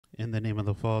In the name of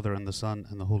the Father, and the Son,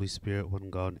 and the Holy Spirit, one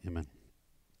God. Amen.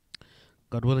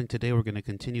 God willing, today we're going to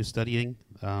continue studying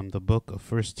the book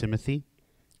of 1 Timothy.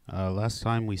 Last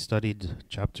time we studied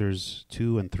chapters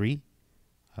 2 and 3.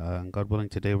 And God willing,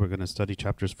 today we're going to study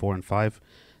chapters 4 and 5.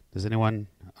 Does anyone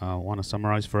want to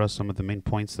summarize for us some of the main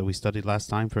points that we studied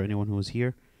last time for anyone who was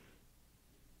here?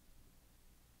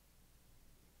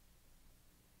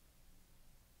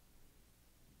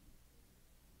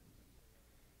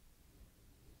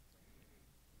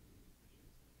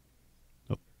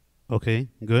 Okay,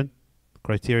 good.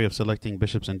 Criteria of selecting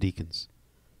bishops and deacons.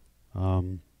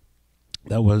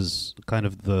 That was kind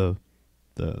of the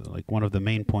one of the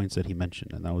main points that he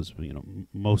mentioned, and that was,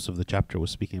 most of the chapter was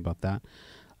speaking about that.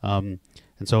 And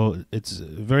so it's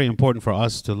very important for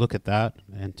us to look at that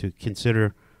and to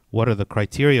consider what are the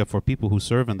criteria for people who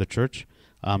serve in the church,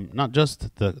 not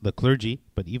just the clergy,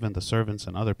 but even the servants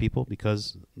and other people,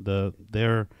 because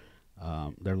their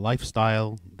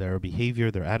lifestyle, their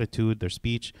behavior, their attitude, their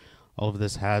speech, all of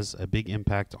this has a big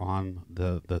impact on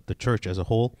the church as a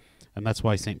whole. And that's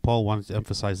why St. Paul wanted to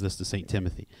emphasize this to St.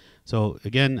 Timothy. So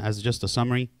again, as just a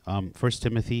summary, 1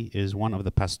 Timothy is one of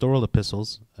the pastoral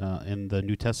epistles in the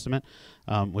New Testament,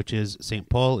 which is St.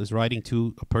 Paul is writing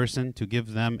to a person to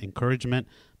give them encouragement,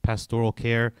 pastoral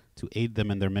care, to aid them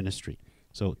in their ministry.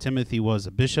 So Timothy was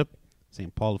a bishop.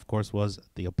 St. Paul, of course, was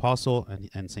the apostle,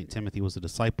 and St. Timothy was a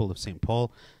disciple of St.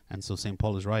 Paul. And so St.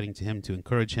 Paul is writing to him to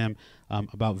encourage him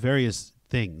about various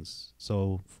things.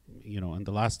 So, in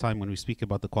the last time when we speak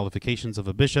about the qualifications of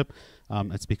a bishop,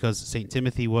 it's because St.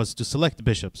 Timothy was to select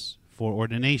bishops for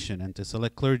ordination and to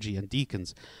select clergy and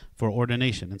deacons for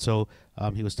ordination. And so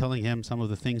he was telling him some of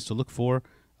the things to look for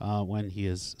when he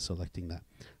is selecting that.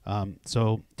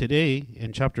 So today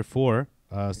in chapter 4,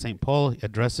 St. Paul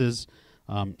addresses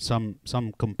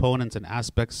some components and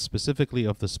aspects specifically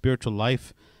of the spiritual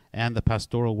life and the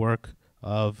pastoral work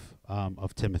of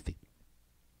Timothy.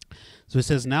 So it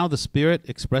says, "Now the Spirit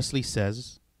expressly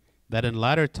says that in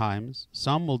latter times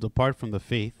some will depart from the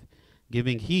faith,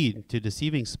 giving heed to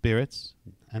deceiving spirits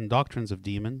and doctrines of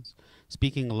demons,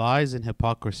 speaking lies and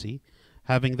hypocrisy,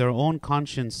 having their own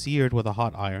conscience seared with a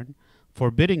hot iron,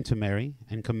 forbidding to marry,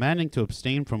 and commanding to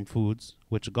abstain from foods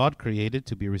which God created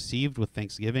to be received with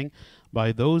thanksgiving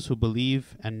by those who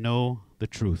believe and know the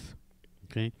truth."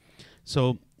 Okay,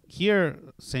 so here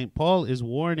St. Paul is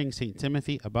warning St.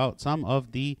 Timothy about some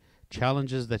of the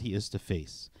challenges that he is to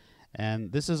face.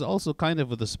 And this is also kind of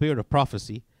with the spirit of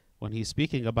prophecy when he's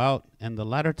speaking about in the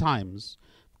latter times.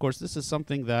 Of course, this is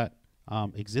something that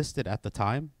existed at the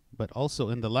time, but also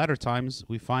in the latter times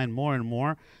we find more and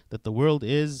more that the world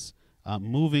is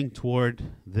moving toward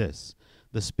this.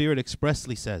 The Spirit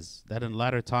expressly says that in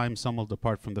latter times some will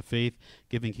depart from the faith,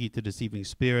 giving heed to deceiving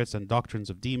spirits and doctrines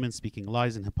of demons, speaking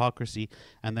lies and hypocrisy,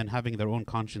 and then having their own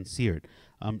conscience seared.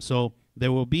 So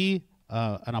there will be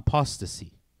an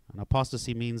apostasy. An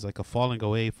apostasy means like a falling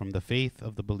away from the faith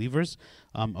of the believers,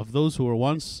 of those who were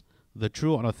once the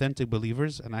true and authentic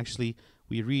believers. And actually,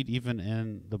 we read even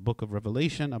in the book of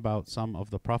Revelation about some of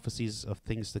the prophecies of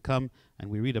things to come, and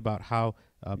we read about how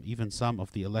even some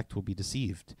of the elect will be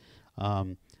deceived.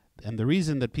 And the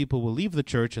reason that people will leave the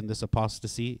church in this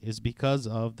apostasy is because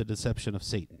of the deception of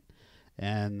Satan.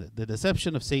 And the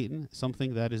deception of Satan is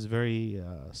something that is very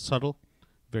subtle,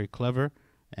 very clever,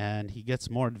 and he gets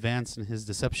more advanced in his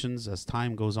deceptions as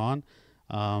time goes on.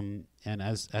 And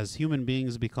as human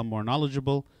beings become more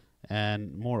knowledgeable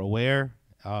and more aware,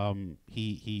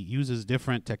 he uses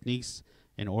different techniques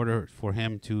in order for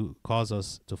him to cause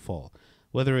us to fall.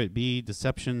 Whether it be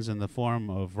deceptions in the form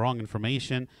of wrong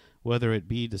information, whether it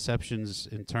be deceptions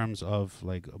in terms of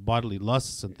like bodily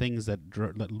lusts and things that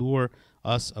lure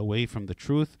us away from the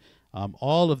truth,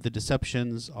 all of the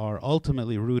deceptions are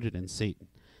ultimately rooted in Satan.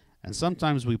 And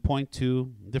sometimes we point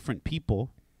to different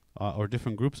people or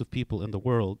different groups of people in the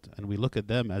world, and we look at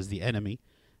them as the enemy,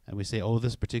 and we say, oh,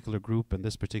 this particular group and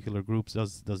this particular group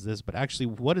does this. But actually,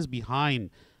 what is behind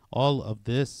all of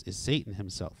this is Satan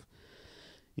himself.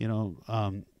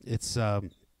 This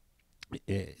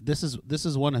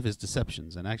is one of his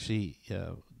deceptions, and actually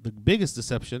the biggest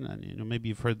deception, and maybe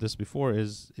you've heard this before,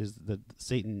 is that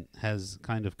Satan has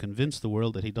kind of convinced the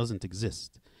world that he doesn't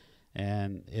exist.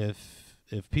 And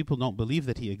if people don't believe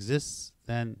that he exists,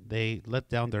 then they let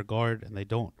down their guard and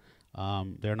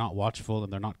they're not watchful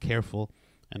and they're not careful,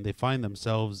 and they find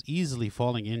themselves easily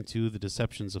falling into the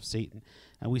deceptions of Satan.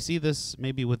 And we see this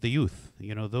maybe with the youth,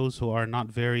 those who are not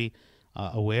very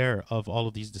aware of all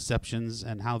of these deceptions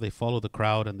and how they follow the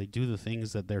crowd and they do the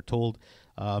things that they're told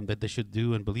that they should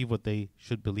do and believe what they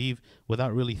should believe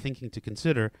without really thinking to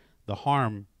consider the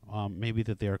harm maybe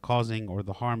that they are causing or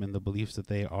the harm in the beliefs that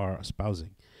they are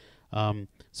espousing.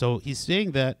 So he's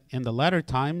saying that in the latter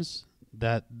times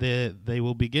that they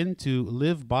will begin to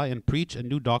live by and preach a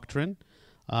new doctrine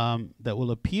that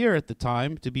will appear at the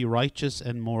time to be righteous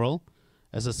and moral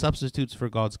as a substitute for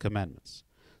God's commandments.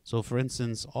 So, for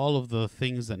instance, all of the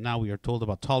things that now we are told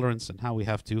about tolerance and how we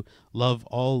have to love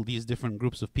all these different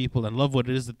groups of people and love what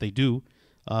it is that they do,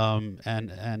 and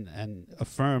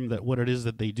affirm that what it is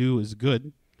that they do is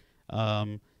good.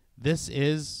 This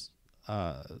is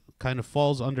kind of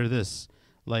falls under this,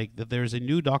 like that there's a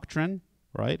new doctrine,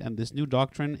 right? And this new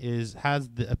doctrine has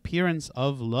the appearance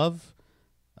of love,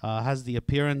 has the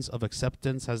appearance of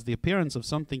acceptance, has the appearance of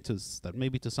something that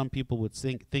maybe to some people would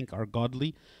think are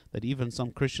godly, that even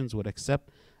some Christians would accept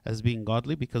as being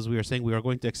godly, because we are saying we are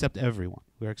going to accept everyone.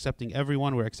 We are accepting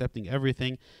everyone. We're accepting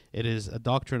everything. It is a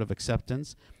doctrine of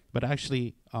acceptance. But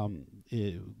actually,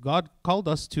 God called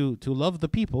us to love the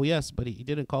people, yes, but he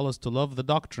didn't call us to love the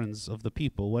doctrines of the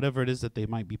people, whatever it is that they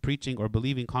might be preaching or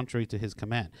believing contrary to his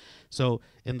command. So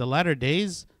in the latter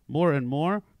days, more and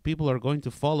more people are going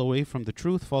to fall away from the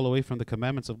truth, fall away from the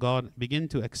commandments of God, begin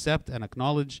to accept and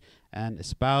acknowledge and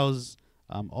espouse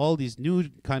all these new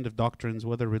kind of doctrines,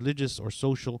 whether religious or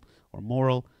social or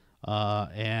moral,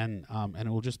 and it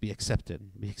will just be accepted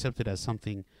as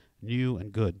something new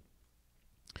and good.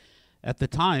 At the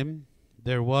time,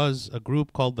 there was a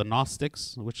group called the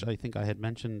Gnostics, which I think I had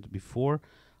mentioned before,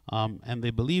 and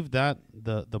they believed that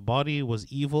the body was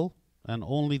evil and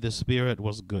only the spirit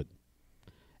was good.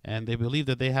 And they believed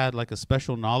that they had like a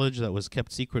special knowledge that was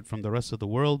kept secret from the rest of the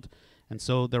world. And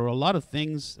so there were a lot of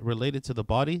things related to the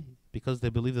body, because they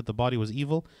believed that the body was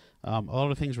evil, a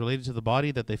lot of things related to the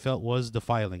body that they felt was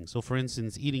defiling. So for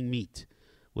instance, eating meat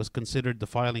was considered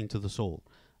defiling to the soul.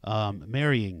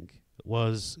 Marrying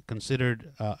was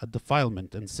considered a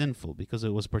defilement and sinful because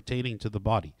it was pertaining to the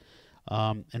body.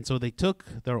 And so they took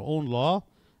their own law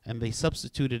and they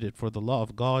substituted it for the law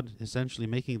of God, essentially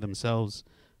making themselves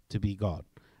to be God.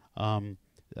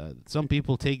 Some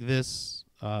people take this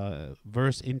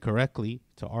verse incorrectly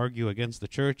to argue against the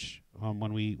church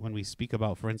when we speak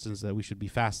about, for instance, that we should be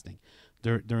fasting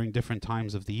during different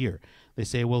times of the year. They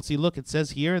say, well, see, look, it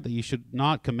says here that you should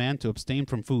not command to abstain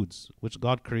from foods which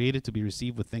God created to be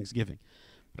received with thanksgiving.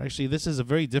 But actually, this is a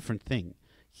very different thing.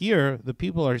 Here, the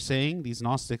people are saying, these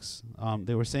Gnostics,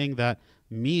 they were saying that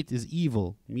meat is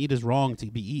evil, meat is wrong to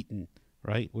be eaten,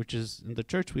 right? Which is, in the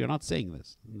church, we are not saying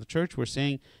this. In the church, we're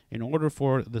saying, in order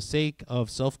for the sake of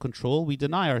self-control, we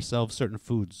deny ourselves certain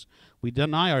foods. We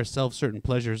deny ourselves certain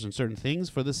pleasures and certain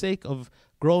things for the sake of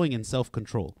growing in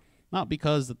self-control. Not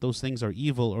because that those things are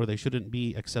evil or they shouldn't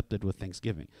be accepted with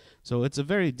thanksgiving. So it's a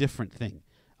very different thing.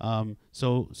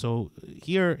 So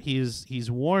here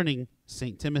he's warning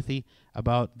Saint Timothy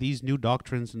about these new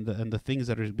doctrines and the things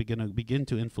that are begin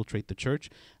to infiltrate the church.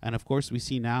 And of course, we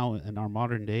see now in our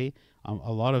modern day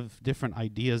a lot of different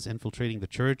ideas infiltrating the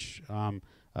church.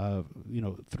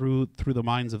 Through the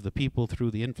minds of the people,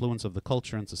 through the influence of the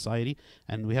culture and society,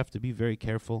 and we have to be very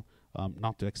careful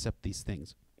not to accept these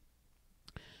things.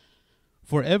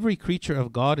 For every creature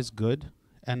of God is good,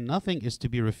 and nothing is to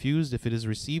be refused if it is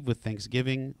received with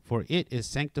thanksgiving, for it is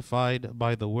sanctified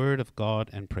by the word of God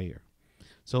and prayer.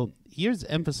 So here's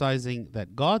emphasizing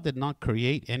that God did not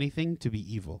create anything to be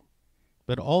evil,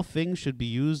 but all things should be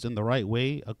used in the right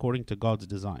way according to God's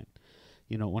design.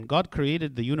 You know, when God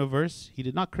created the universe, he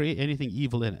did not create anything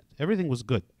evil in it. Everything was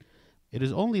good. It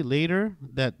is only later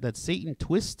that Satan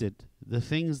twisted the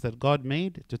things that God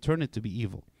made to turn it to be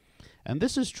evil. And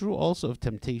this is true also of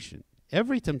temptation.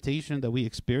 Every temptation that we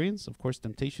experience, of course,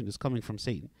 temptation is coming from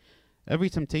Satan. Every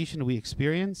temptation we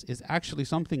experience is actually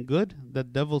something good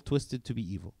that devil twisted to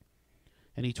be evil.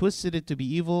 And he twisted it to be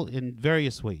evil in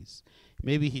various ways.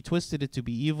 Maybe he twisted it to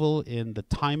be evil in the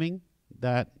timing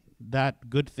that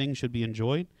good thing should be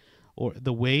enjoyed, or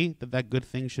the way that good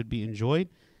thing should be enjoyed.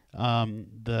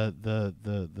 The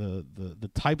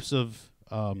types of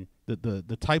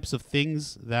the types of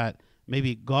things that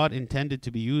maybe God intended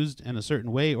to be used in a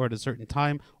certain way or at a certain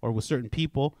time or with certain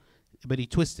people, but he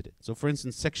twisted it. So for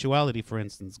instance, sexuality, for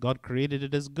instance, God created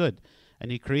it as good,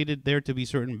 and he created there to be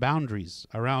certain boundaries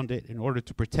around it in order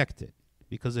to protect it,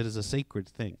 because it is a sacred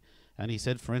thing. And he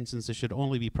said, for instance, it should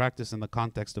only be practiced in the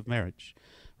context of marriage,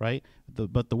 right?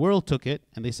 But the world took it,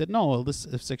 and they said, no, well,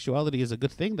 if sexuality is a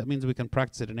good thing, that means we can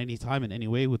practice it in any time, in any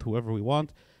way, with whoever we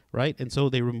want, right? And so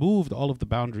they removed all of the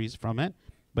boundaries from it.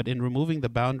 But in removing the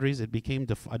boundaries, it became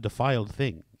a defiled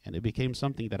thing. And it became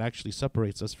something that actually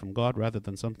separates us from God rather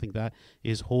than something that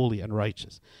is holy and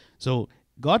righteous. So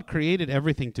God created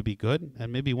everything to be good.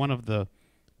 And maybe one of the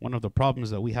problems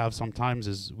that we have sometimes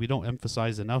is we don't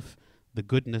emphasize enough the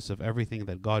goodness of everything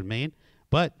that God made.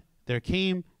 But there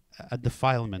came a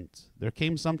defilement. There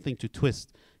came something to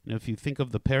twist. If you think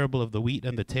of the parable of the wheat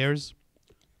and the tares,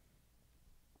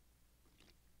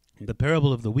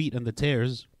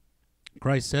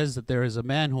 Christ says that there is a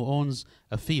man who owns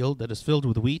a field that is filled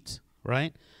with wheat,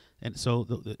 right? And so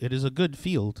it is a good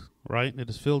field, right? It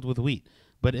is filled with wheat.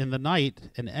 But in the night,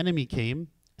 an enemy came,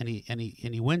 and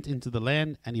he went into the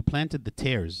land, and he planted the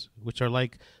tares, which are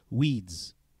like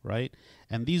weeds, right?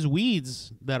 And these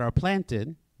weeds that are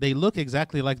planted, they look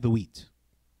exactly like the wheat,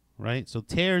 right? So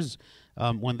tares,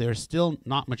 when they're still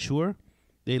not mature,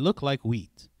 they look like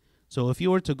wheat. So if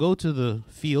you were to go to the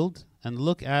field and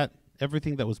look at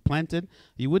everything that was planted,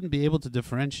 you wouldn't be able to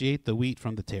differentiate the wheat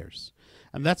from the tares.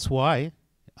 And that's why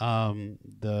in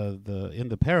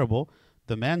the parable,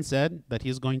 the man said that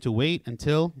he's going to wait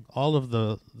until all of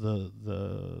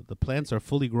the plants are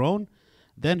fully grown.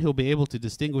 Then he'll be able to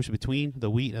distinguish between the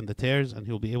wheat and the tares, and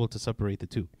he'll be able to separate the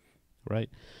two, right?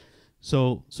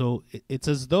 So it's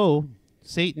as though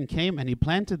Satan came and he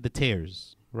planted the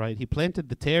tares, right? He planted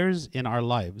the tares in our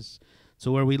lives.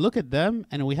 So where we look at them,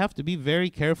 and we have to be very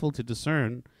careful to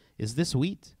discern, is this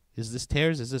wheat? Is this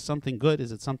tares? Is this something good?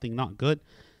 Is it something not good?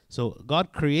 So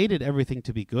God created everything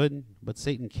to be good, but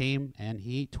Satan came and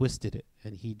he twisted it,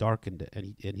 and he darkened it,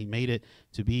 and he made it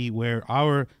to be where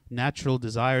our natural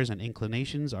desires and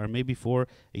inclinations are maybe for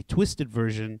a twisted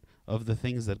version of the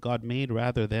things that God made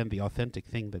rather than the authentic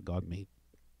thing that God made.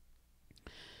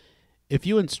 If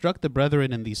you instruct the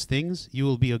brethren in these things, you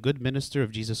will be a good minister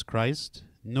of Jesus Christ,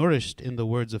 nourished in the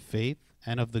words of faith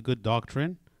and of the good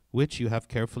doctrine, which you have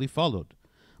carefully followed.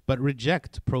 But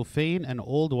reject profane and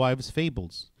old wives'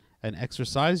 fables, and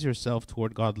exercise yourself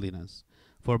toward godliness.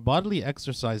 For bodily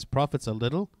exercise profits a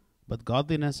little, but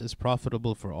godliness is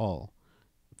profitable for all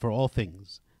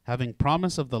things, having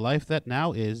promise of the life that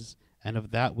now is, and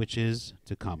of that which is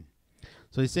to come.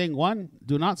 So he's saying, one,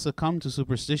 do not succumb to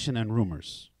superstition and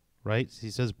rumors, right?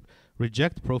 He says,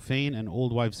 reject profane and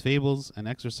old wives' fables, and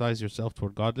exercise yourself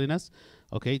toward godliness.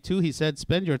 Okay, two, he said,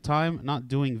 spend your time not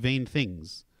doing vain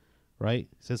things. Right?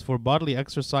 It says, for bodily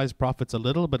exercise profits a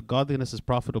little, but godliness is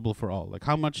profitable for all. Like,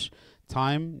 how much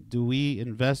time do we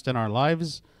invest in our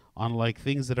lives on like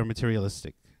things that are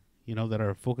materialistic, that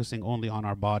are focusing only on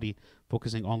our body,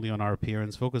 focusing only on our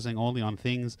appearance, focusing only on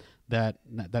things that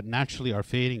naturally are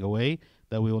fading away,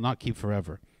 that we will not keep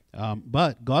forever.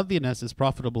 But godliness is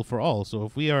profitable for all. So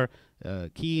if we are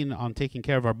keen on taking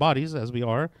care of our bodies, as we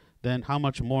are, then how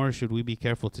much more should we be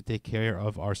careful to take care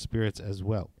of our spirits as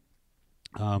well?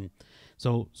 And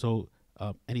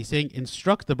he's saying,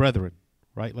 instruct the brethren,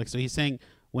 right? Like, so he's saying,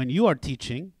 when you are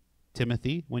teaching,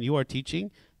 Timothy,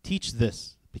 teach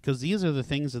this, because these are the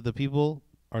things that the people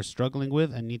are struggling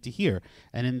with and need to hear.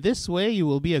 And in this way, you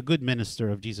will be a good minister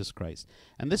of Jesus Christ.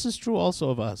 And this is true also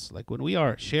of us. Like, when we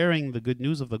are sharing the good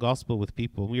news of the gospel with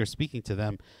people, we are speaking to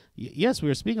them. Yes, we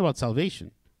are speaking about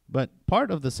salvation, but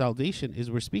part of the salvation is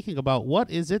we're speaking about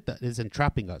what is it that is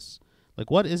entrapping us.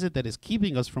 Like, what is it that is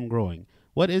keeping us from growing?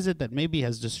 What is it that maybe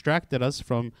has distracted us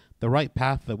from the right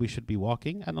path that we should be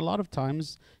walking? And a lot of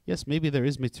times, yes, maybe there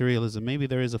is materialism. Maybe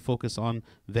there is a focus on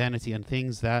vanity and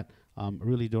things that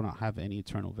really do not have any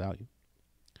eternal value.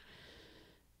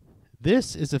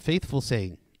 This is a faithful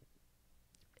saying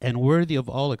and worthy of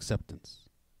all acceptance.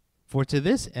 For to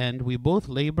this end we both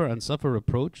labor and suffer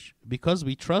reproach, because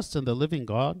we trust in the living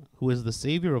God, who is the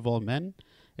Savior of all men,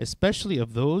 especially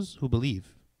of those who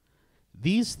believe.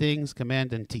 These things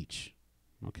command and teach.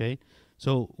 Okay,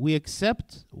 so we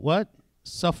accept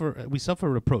we suffer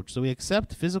reproach. So we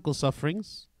accept physical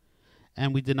sufferings,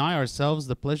 and we deny ourselves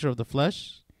the pleasure of the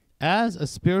flesh as a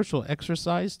spiritual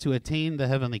exercise to attain the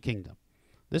heavenly kingdom.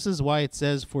 This is why it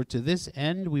says, for to this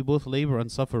end we both labor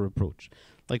and suffer reproach.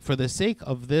 Like, for the sake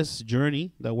of this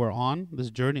journey that we're on, this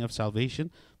journey of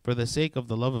salvation, for the sake of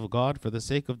the love of God, for the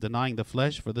sake of denying the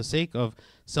flesh, for the sake of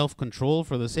self-control,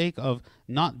 for the sake of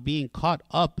not being caught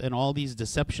up in all these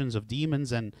deceptions of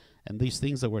demons and these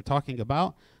things that we're talking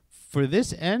about, for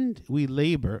this end we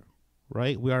labor,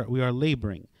 right? We are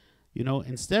laboring.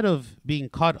 Instead of being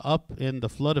caught up in the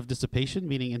flood of dissipation,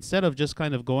 meaning instead of just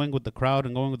kind of going with the crowd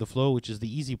and going with the flow, which is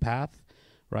the easy path,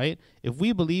 right? If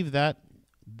we believe that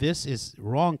this is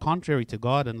wrong, contrary to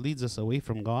God, and leads us away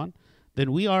from God,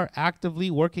 then we are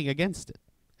actively working against it.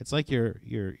 It's like you're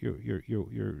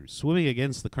swimming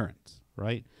against the current,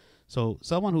 right? So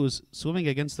someone who is swimming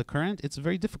against the current, it's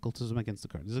very difficult to swim against the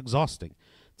current. It's exhausting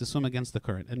to swim against the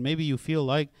current. And maybe you feel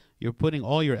like you're putting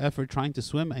all your effort trying to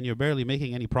swim and you're barely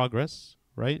making any progress,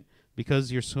 right?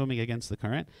 Because you're swimming against the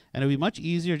current. And it would be much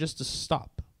easier just to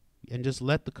stop and just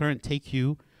let the current take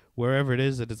you wherever it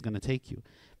is that it's going to take you.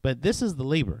 But this is the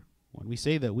labor. When we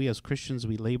say that we as Christians,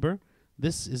 we labor,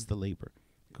 this is the labor.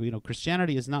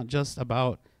 Christianity is not just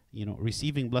about,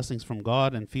 receiving blessings from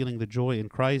God and feeling the joy in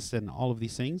Christ and all of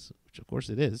these things, which of course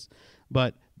it is,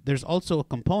 but there's also a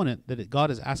component that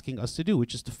God is asking us to do,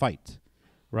 which is to fight,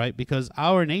 right? Because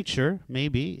our nature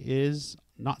maybe is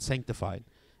not sanctified,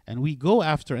 and we go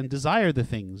after and desire the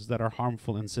things that are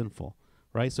harmful and sinful,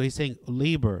 right? So he's saying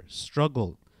labor,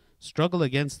 struggle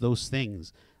against those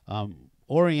things,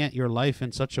 orient your life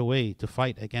in such a way to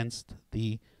fight against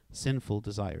the sinful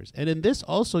desires. And in this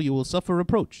also you will suffer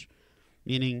reproach,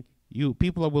 meaning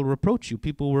people will reproach you,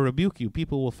 people will rebuke you,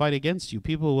 people will fight against you,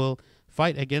 people will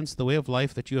fight against the way of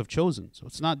life that you have chosen. So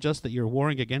it's not just that you're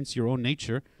warring against your own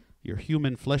nature, your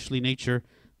human fleshly nature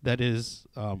that is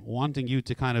wanting you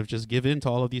to kind of just give in to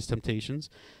all of these temptations,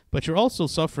 but you're also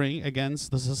suffering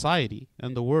against the society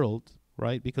and the world,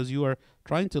 right? Because you are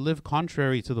trying to live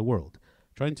contrary to the world,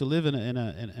 trying to live in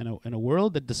a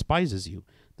world that despises you,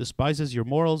 despises your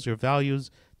morals, your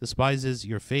values, despises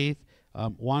your faith,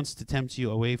 wants to tempt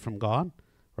you away from God,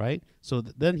 right? So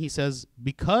then he says,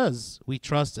 because we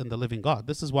trust in the living God,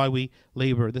 this is why we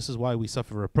labor, this is why we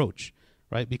suffer reproach,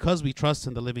 right? Because we trust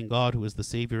in the living God, who is the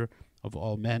Savior of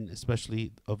all men,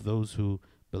 especially of those who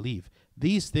believe.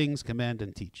 These things command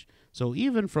and teach. So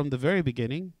even from the very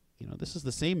beginning, this is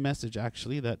the same message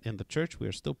actually that in the church we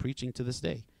are still preaching to this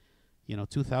day.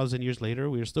 2,000 years later,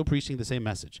 we are still preaching the same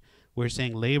message. We're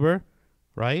saying labor,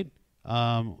 right?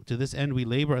 To this end we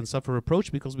labor and suffer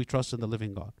reproach because we trust in the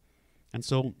living God. And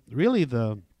so really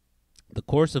the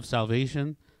course of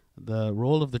salvation, the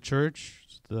role of the church,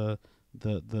 the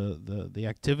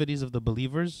activities of the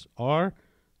believers are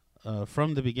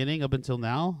from the beginning up until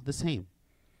now the same.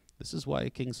 This is why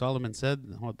King Solomon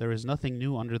said, there is nothing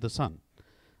new under the sun.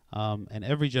 And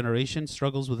every generation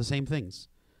struggles with the same things,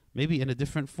 maybe in a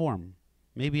different form.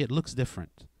 Maybe it looks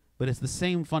different, but it's the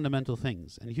same fundamental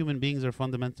things. And human beings are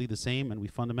fundamentally the same, and we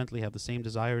fundamentally have the same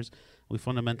desires. We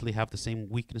fundamentally have the same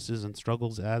weaknesses and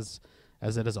struggles as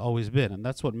it has always been. And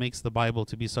that's what makes the Bible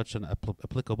to be such an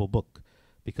applicable book,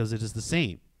 because it is the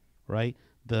same, right?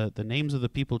 The names of the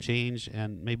people change,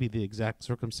 and maybe the exact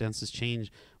circumstances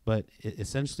change, but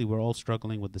essentially we're all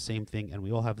struggling with the same thing, and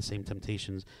we all have the same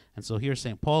temptations. And so here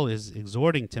St. Paul is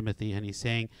exhorting Timothy, and he's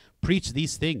saying, preach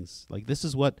these things. Like, this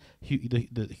is what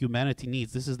the humanity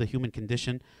needs. This is the human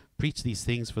condition. Preach these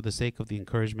things for the sake of the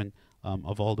encouragement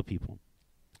of all the people.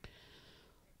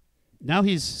 Now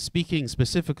he's speaking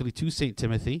specifically to St.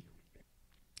 Timothy,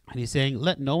 and he's saying,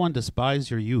 let no one despise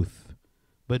your youth,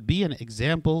 but be an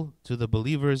example to the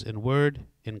believers in word,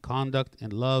 in conduct,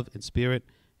 in love, in spirit,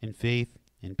 in faith,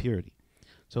 in purity.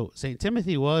 So St.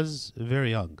 Timothy was very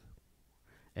young,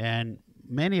 and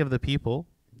many of the people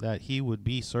that he would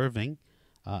be serving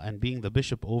and being the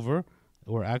bishop over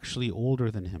were actually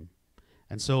older than him.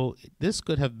 And so this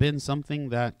could have been something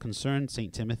that concerned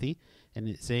St. Timothy, and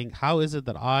it's saying, how is it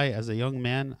that I, as a young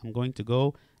man, I'm going to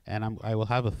go and I will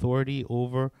have authority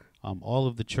over all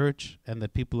of the church, and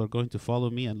that people are going to follow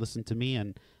me and listen to me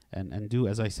and do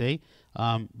as I say.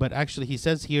 But actually he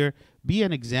says here, be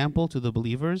an example to the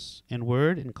believers in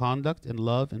word, in conduct, in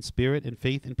love, in spirit, in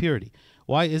faith, in purity.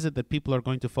 Why is it that people are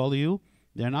going to follow you?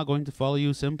 They're not going to follow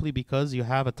you simply because you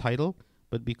have a title,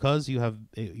 but because you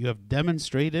have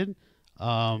demonstrated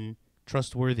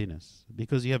trustworthiness,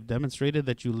 because you have demonstrated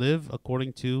that you live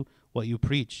according to what you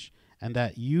preach, and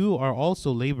that you are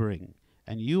also laboring,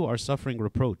 and you are suffering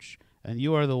reproach, and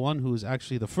you are the one who is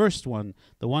actually the first one,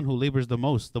 the one who labors the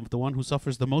most, the one who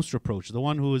suffers the most reproach, the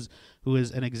one who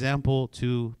is an example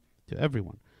to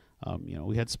everyone.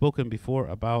 We had spoken before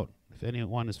about, if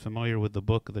anyone is familiar with the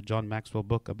book, the John Maxwell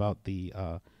book about the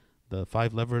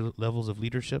 5 levels of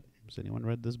leadership. Has anyone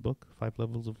read this book, 5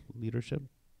 Levels of Leadership?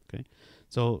 Okay,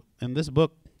 so in this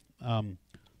book,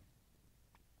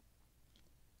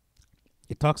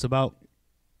 it talks about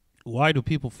why do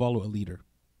people follow a leader.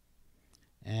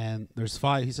 And he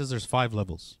says there's 5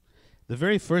 levels. The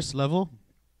very first level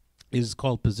is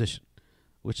called position,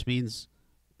 which means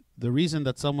the reason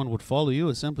that someone would follow you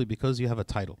is simply because you have a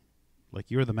title, like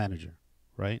you're the manager,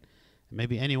 right? And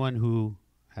maybe anyone who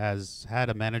has had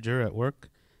a manager at work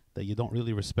that you don't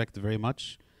really respect very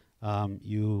much,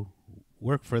 you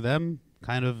work for them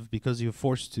kind of because you're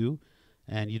forced to,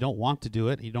 and you don't want to do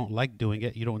it, you don't like doing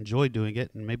it, you don't enjoy doing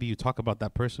it, and maybe you talk about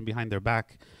that person behind their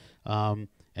back, and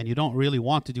you don't really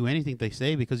want to do anything they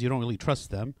say because you don't really trust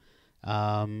them,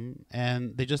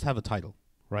 and they just have a title,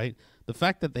 right? The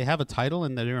fact that they have a title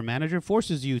and that you're a manager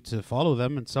forces you to follow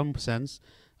them in some sense,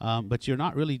 but you're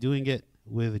not really doing it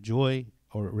with joy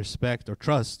or respect or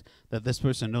trust that this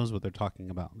person knows what they're talking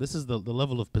about. This is the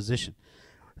level of position.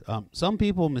 Some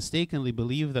people mistakenly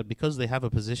believe that because they have a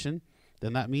position,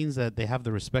 then that means that they have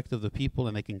the respect of the people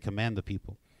and they can command the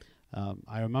people.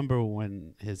 I remember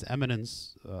when His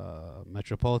Eminence,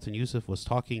 Metropolitan Yusuf, was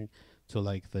talking to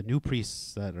like the new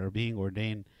priests that are being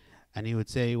ordained, and he would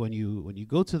say, when you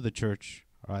go to the church,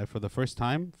 all right, for the first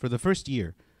time, for the first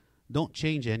year, don't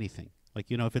change anything. Like,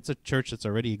 if it's a church that's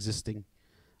already existing,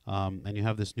 and you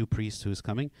have this new priest who is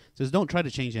coming, says don't try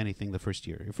to change anything the first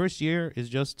year. Your first year is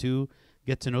just to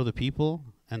get to know the people,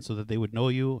 and so that they would know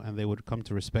you and they would come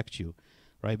to respect you,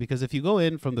 right? Because if you go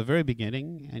in from the very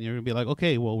beginning and you're going to be like,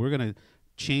 okay, well, we're going to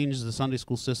change the Sunday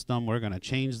school system, we're going to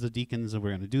change the deacons, and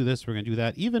we're going to do this, we're going to do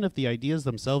that, even if the ideas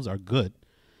themselves are good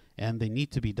and they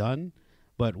need to be done,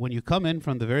 but when you come in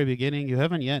from the very beginning, you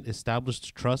haven't yet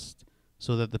established trust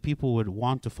so that the people would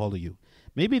want to follow you.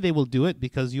 Maybe they will do it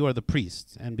because you are the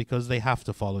priest and because they have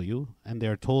to follow you and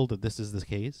they're told that this is the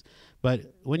case.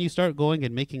 But when you start going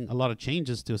and making a lot of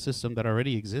changes to a system that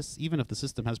already exists, even if the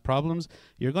system has problems,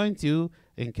 you're going to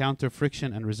encounter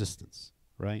friction and resistance,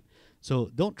 right? So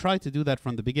don't try to do that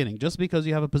from the beginning. Just because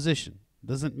you have a position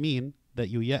doesn't mean that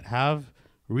you yet have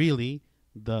really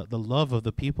the love of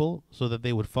the people so that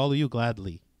they would follow you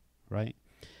gladly, right?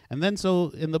 And then so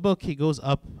in the book, he goes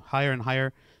up higher and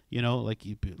higher,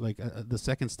 the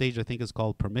second stage I think is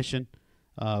called permission,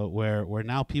 where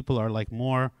now people are like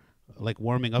more like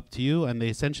warming up to you, and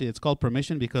it's called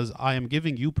permission because I am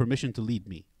giving you permission to lead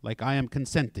me. Like I am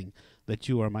consenting that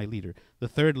you are my leader. The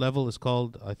third level is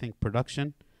called, I think,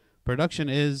 production. Production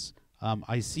is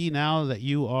I see now that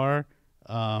you are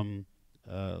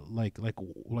like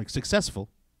successful,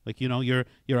 like your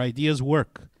ideas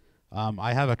work.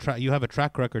 You have a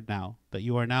track record now that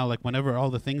you are now like whenever all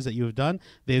the things that you have done,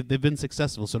 they've been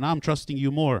successful. So now I'm trusting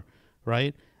you more,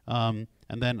 right? And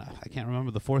then I can't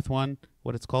remember the fourth one,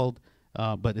 what it's called,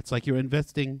 but it's like you're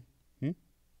investing,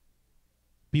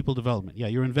 people development. Yeah,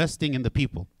 you're investing in the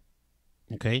people.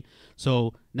 Okay,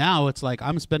 so now it's like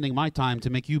I'm spending my time to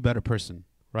make you a better person,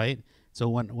 right? So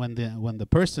when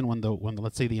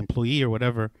let's say the employee or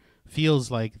whatever feels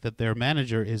like that their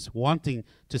manager is wanting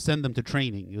to send them to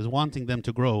training, is wanting them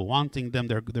to grow, wanting them,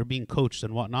 they're being coached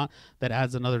and whatnot, that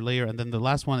adds another layer. And then the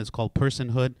last one is called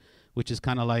personhood, which is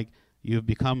kind of like you've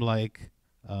become like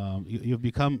you've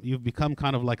become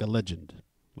kind of like a legend.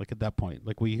 Like at that point,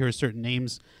 like we hear certain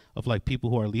names of like people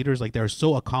who are leaders, like they're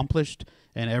so accomplished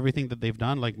in everything that they've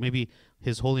done. Like maybe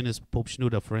His Holiness Pope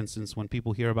Shenouda, for instance, when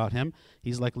people hear about him,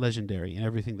 he's like legendary in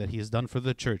everything that he has done for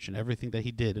the church and everything that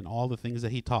he did and all the things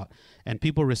that he taught. And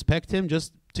people respect him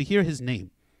just to hear his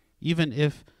name. Even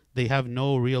if they have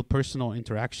no real personal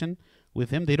interaction with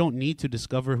him, they don't need to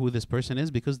discover who this person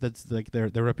is because that's like their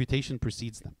reputation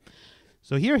precedes them.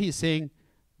 So here he's saying,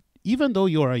 even though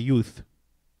you are a youth,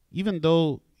 even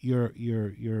though you're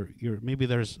maybe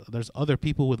there's other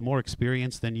people with more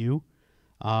experience than you,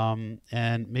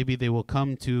 and maybe there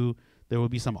will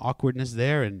be some awkwardness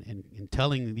there in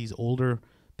telling these older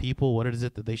people what is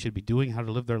it that they should be doing, how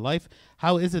to live their life.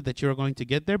 How is it that you're going to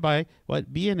get there? By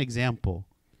what? Be an example.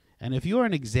 And if you're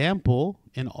an example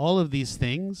in all of these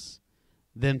things,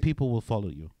 then people will follow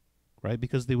you, right?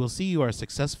 Because they will see you are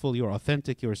successful, you are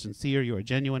authentic, you are sincere, you are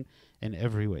genuine in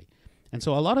every way. And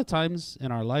so a lot of times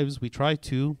in our lives, we try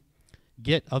to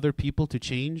get other people to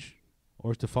change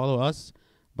or to follow us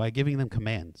by giving them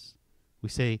commands. We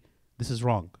say, this is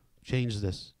wrong, change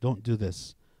this, don't do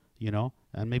this,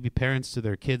 and maybe parents to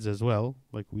their kids as well.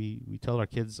 Like we tell our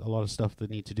kids a lot of stuff they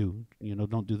need to do,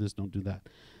 don't do this, don't do that.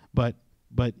 But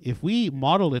if we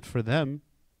model it for them,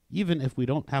 even if we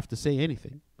don't have to say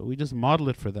anything, but we just model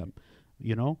it for them,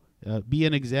 be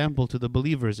an example to the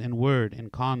believers in word, in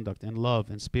conduct, in love,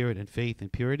 in spirit, in faith, in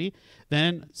purity,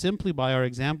 then simply by our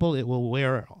example, it will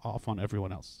wear off on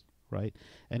everyone else, right?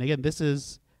 And again, this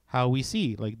is how we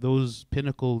see like those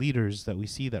pinnacle leaders that we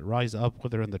see that rise up,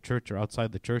 whether in the church or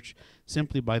outside the church,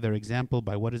 simply by their example,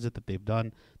 by what is it that they've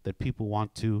done that people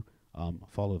want to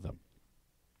follow them.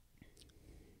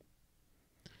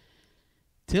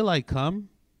 Till I come,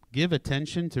 give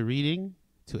attention to reading,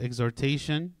 to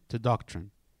exhortation, to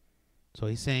doctrine. So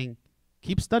he's saying,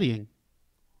 keep studying,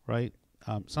 right?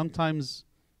 Sometimes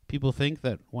people think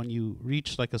that when you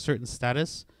reach like a certain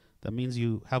status, that means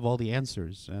you have all the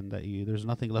answers and that there's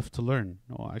nothing left to learn.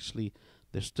 No, actually,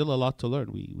 there's still a lot to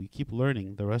learn. We keep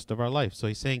learning the rest of our life. So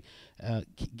he's saying,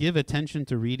 give attention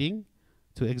to reading,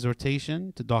 to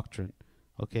exhortation, to doctrine.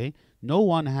 Okay? No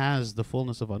one has the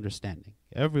fullness of understanding.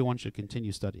 Everyone should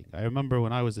continue studying. I remember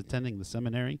when I was attending the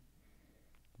seminary,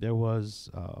 there was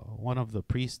one of the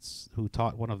priests who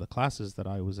taught one of the classes that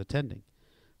I was attending.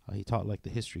 He taught like the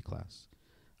history class.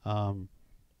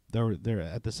 they're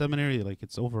at the seminary, like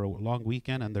it's over a long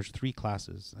weekend, and there's 3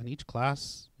 classes, and each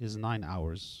class is 9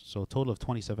 hours, so a total of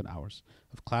 27 hours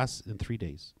of class in 3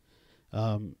 days.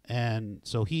 And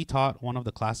so he taught one of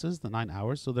the classes, the 9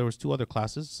 hours. So there was 2 other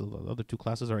classes. So the other 2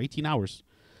 classes are 18 hours.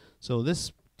 So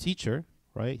this teacher,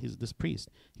 right, he's this priest.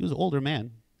 He was an older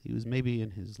man. He was maybe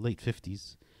in his late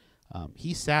 50s.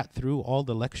 He sat through all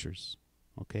the lectures,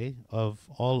 okay, of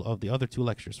all of the other 2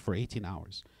 lectures for 18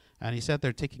 hours. And he sat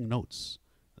there taking notes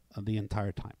the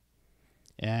entire time.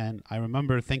 And I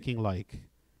remember thinking, like,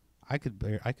 I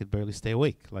could barely stay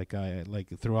awake. Like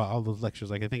throughout all those lectures,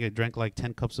 like I think I drank like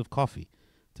 10 cups of coffee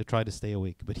to try to stay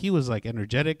awake. But he was like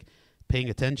energetic, paying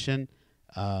attention,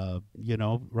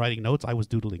 writing notes. I was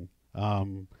doodling.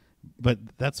 But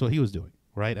that's what he was doing,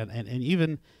 right? And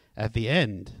even at the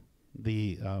end,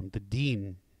 the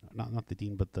dean, not the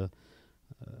dean, but the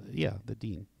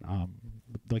dean,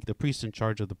 like the priest in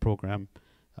charge of the program,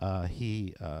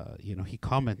 he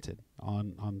commented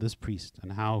on this priest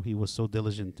and how he was so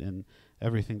diligent in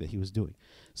everything that he was doing.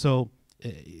 So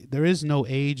there is no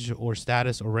age or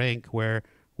status or rank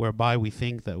whereby we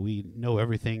think that we know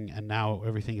everything and now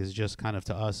everything is just kind of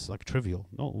to us like trivial.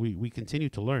 No, we continue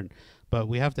to learn, but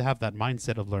we have to have that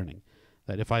mindset of learning.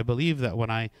 That if I believe that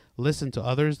when I listen to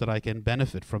others that I can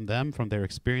benefit from them, from their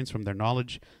experience, from their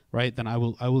knowledge, right, then I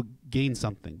will gain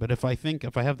something. But if I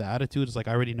have the attitude, it's like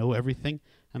I already know everything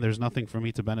and there's nothing for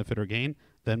me to benefit or gain,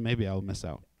 then maybe I'll miss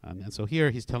out. And so here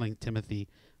he's telling Timothy,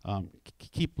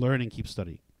 keep learning, keep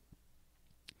studying.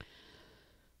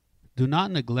 Do not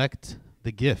neglect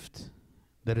the gift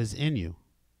that is in you,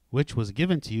 which was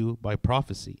given to you by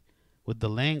prophecy, with the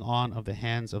laying on of the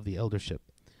hands of the eldership.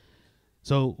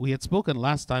 So we had spoken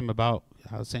last time about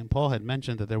how St. Paul had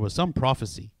mentioned that there was some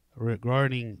prophecy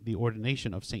regarding the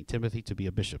ordination of St. Timothy to be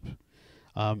a bishop.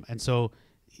 And so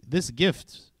this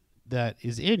gift that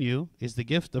is in you is the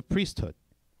gift of priesthood,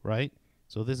 right?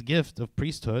 So this gift of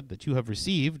priesthood that you have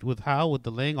received with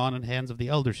the laying on in hands of the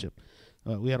eldership.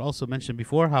 We had also mentioned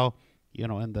before how,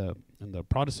 in the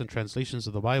Protestant translations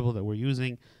of the Bible that we're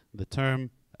using, the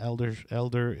term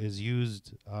elder is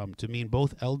used to mean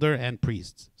both elder and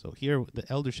priests. So here the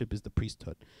eldership is the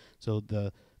priesthood. So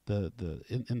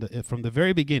from the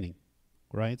very beginning,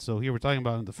 right? So here we're talking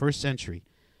about in the 1st century,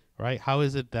 right? How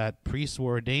is it that priests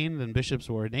were ordained and bishops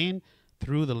were ordained?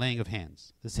 Through the laying of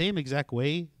hands. The same exact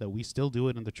way that we still do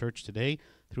it in the church today,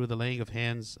 through the laying of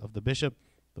hands of the bishop.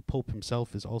 The Pope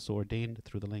himself is also ordained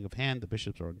through the laying of hand. The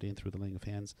bishops are ordained through the laying of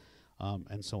hands,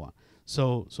 and so on.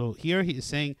 So here he is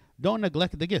saying, don't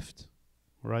neglect the gift,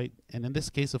 right? And in this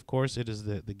case, of course, it is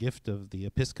the gift of the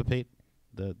episcopate,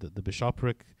 the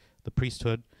bishopric, the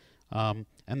priesthood. And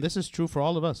this is true for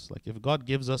all of us. Like if God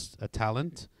gives us a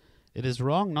talent, it is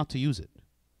wrong not to use it.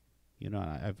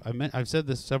 I've said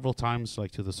this several times,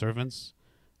 like to the servants.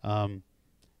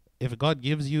 If God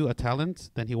gives you a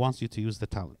talent, then he wants you to use the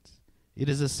talent. It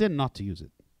is a sin not to use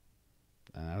it.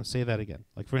 I'll say that again.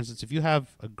 Like, for instance, if you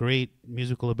have a great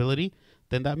musical ability,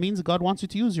 then that means God wants you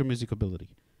to use your music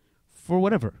ability. For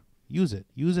whatever. Use it.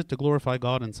 Use it to glorify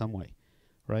God in some way,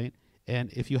 right?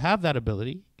 And if you have that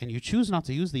ability, and you choose not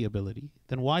to use the ability,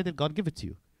 then why did God give it to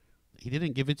you? He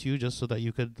didn't give it to you just so that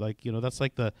you could, that's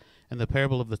like in the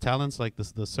parable of the talents, like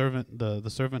the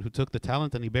servant who took the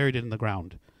talent and he buried it in the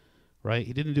ground, right?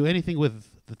 He didn't do anything with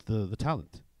the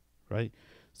talent, right?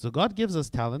 So God gives us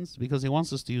talents because he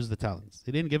wants us to use the talents.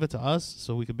 He didn't give it to us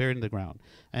so we could bury it in the ground.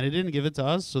 And he didn't give it to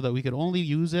us so that we could only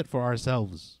use it for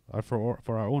ourselves or for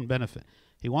our own benefit.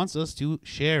 He wants us to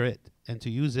share it and to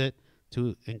use it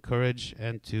to encourage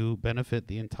and to benefit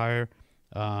the entire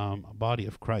body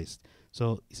of Christ.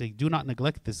 So he's saying, do not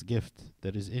neglect this gift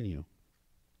that is in you.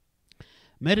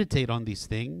 Meditate on these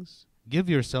things. Give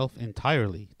yourself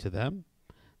entirely to them,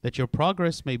 that your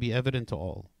progress may be evident to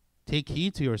all. Take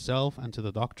heed to yourself and to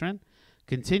the doctrine.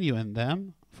 Continue in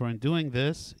them, for in doing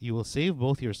this you will save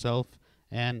both yourself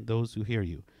and those who hear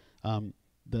you.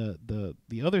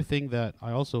 The other thing that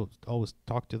I also always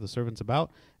talk to the servants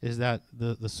about is that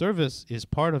the service is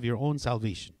part of your own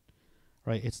salvation,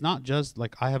 right? It's not just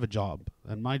like I have a job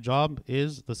and my job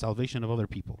is the salvation of other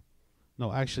people.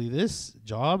 No, actually this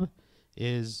job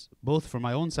is both for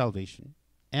my own salvation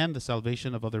and the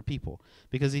salvation of other people.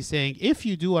 Because he's saying, if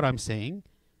you do what I'm saying,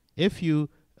 if you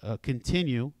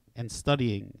continue and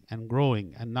studying and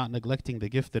growing and not neglecting the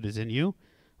gift that is in you,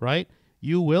 right,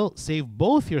 you will save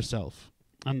both yourself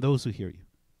and those who hear you.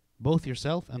 Both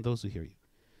yourself and those who hear you.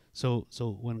 So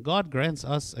when God grants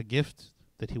us a gift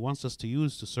that he wants us to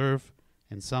use to serve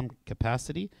in some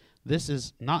capacity, this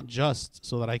is not just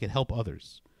so that I could help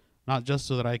others, not just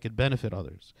so that I could benefit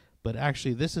others, but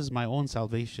actually this is my own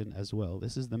salvation as well.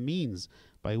 This is the means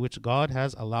by which God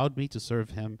has allowed me to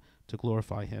serve him, to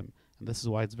glorify him. And this is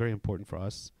why it's very important for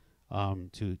us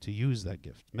to use that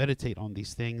gift. Meditate on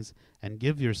these things and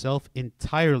give yourself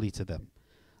entirely to them.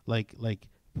 Like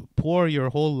pour your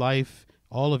whole life,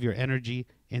 all of your energy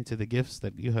into the gifts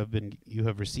that you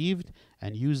have received,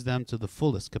 and use them to the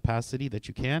fullest capacity that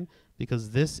you can,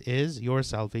 because this is your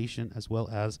salvation as well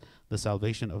as the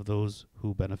salvation of those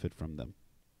who benefit from them.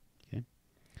 Okay,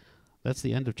 that's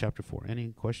the end of chapter 4.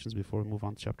 Any questions before we move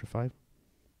on to chapter 5?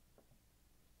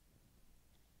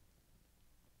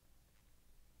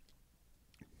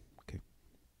 Okay.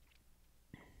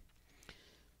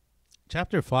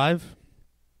 Chapter 5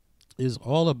 is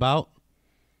all about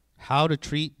how to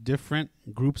treat different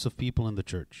groups of people in the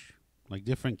church, like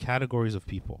different categories of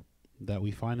people that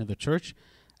we find in the church.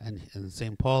 And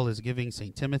St. Paul is giving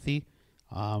St. Timothy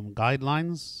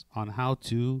guidelines on how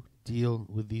to deal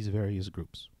with these various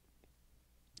groups.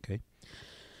 Okay.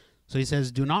 So he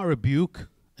says, do not rebuke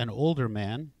an older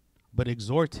man, but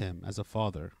exhort him as a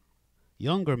father,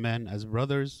 younger men as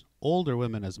brothers, older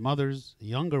women as mothers,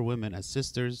 younger women as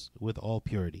sisters, with all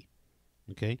purity.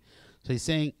 Okay, so he's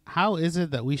saying, how is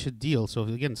it that we should deal? So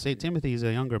again, St. Timothy is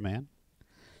a younger man.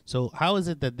 So how is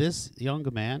it that this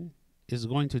younger man is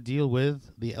going to deal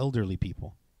with the elderly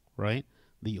people, right?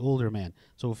 The older man.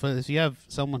 So if you have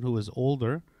someone who is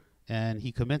older and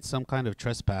he commits some kind of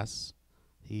trespass,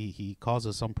 he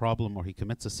causes some problem, or he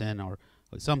commits a sin or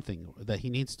something that he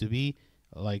needs to be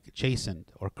like chastened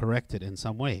or corrected in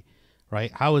some way,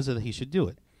 right? How is it that he should do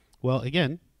it? Well,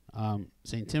 again,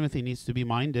 St. Timothy needs to be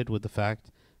minded with the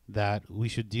fact that we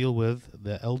should deal with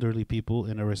the elderly people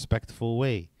in a respectful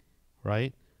way,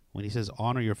 right? When he says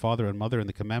honor your father and mother in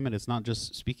the commandment, it's not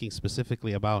just speaking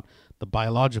specifically about the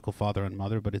biological father and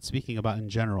mother, but it's speaking about in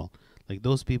general. Like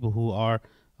those people who are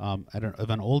of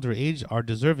an older age are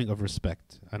deserving of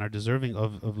respect and are deserving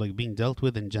of like being dealt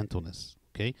with in gentleness.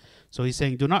 Okay, so he's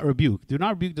saying do not rebuke. Do not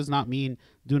rebuke does not mean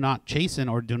do not chasten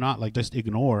or do not like just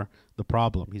ignore the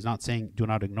problem. He's not saying do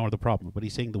not ignore the problem, but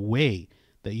he's saying the way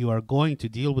that you are going to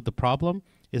deal with the problem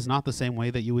is not the same way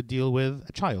that you would deal with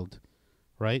a child,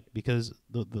 right? Because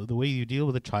the way you deal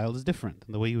with a child is different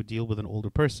than the way you would deal with an older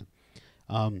person.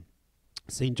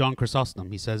 St. John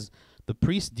Chrysostom, he says, the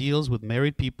priest deals with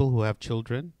married people who have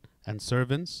children and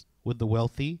servants, with the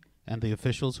wealthy and the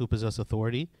officials who possess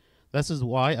authority. This is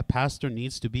why a pastor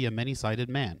needs to be a many-sided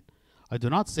man. I do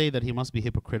not say that he must be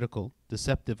hypocritical,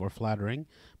 deceptive, or flattering,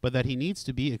 but that he needs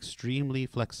to be extremely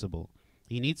flexible.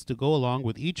 He needs to go along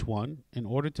with each one in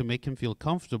order to make him feel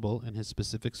comfortable in his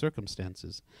specific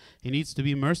circumstances. He needs to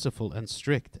be merciful and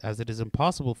strict, as it is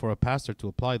impossible for a pastor to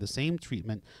apply the same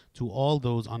treatment to all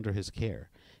those under his care.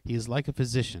 He is like a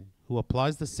physician who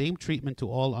applies the same treatment to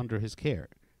all under his care.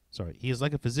 He is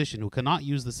like a physician who cannot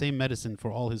use the same medicine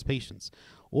for all his patients,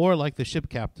 or like the ship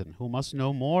captain who must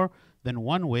know more than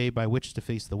one way by which to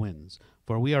face the winds,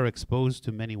 for we are exposed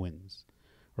to many winds.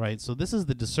 Right? So this is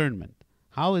the discernment.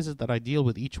 How is it that I deal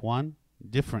with each one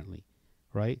differently?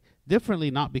 Right?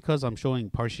 Differently not because I'm showing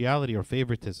partiality or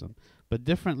favoritism, but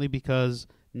differently because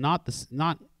not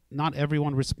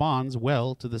everyone responds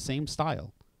well to the same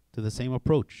style, to the same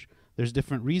approach. There's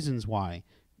different reasons why.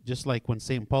 Just like when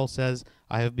St. Paul says,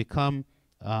 I have become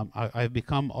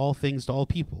all things to all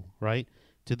people, right?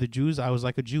 To the Jews, I was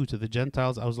like a Jew. To the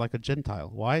Gentiles, I was like a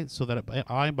Gentile. Why? So that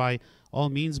I by all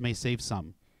means may save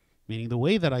some. Meaning the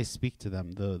way that I speak to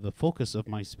them, the focus of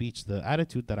my speech, the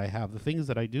attitude that I have, the things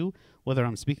that I do, whether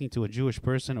I'm speaking to a Jewish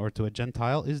person or to a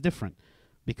Gentile, is different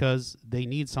because they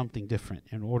need something different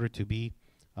in order to be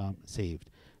saved.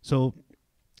 So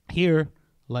here,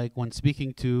 like when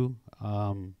speaking to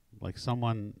like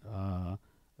someone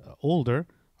older,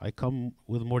 I come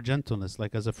with more gentleness,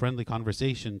 like as a friendly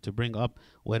conversation to bring up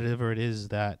whatever it is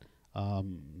that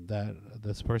that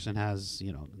this person has,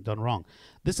 done wrong.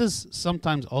 This is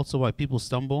sometimes also why people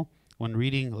stumble when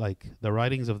reading like the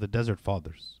writings of the Desert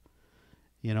Fathers.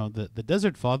 The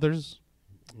Desert Fathers,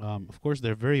 of course,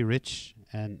 they're very rich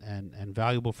and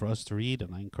valuable for us to read,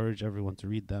 and I encourage everyone to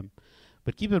read them.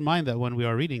 But keep in mind that when we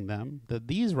are reading them, that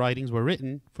these writings were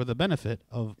written for the benefit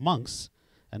of monks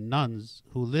and nuns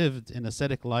who lived an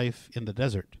ascetic life in the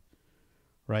desert,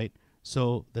 right?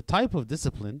 So the type of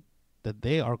discipline that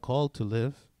they are called to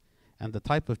live and the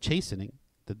type of chastening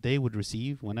that they would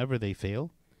receive whenever they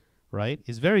fail, right,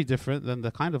 is very different than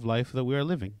the kind of life that we are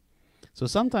living. So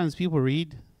sometimes people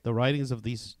read the writings of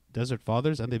these Desert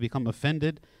Fathers and they become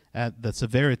offended at the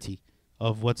severity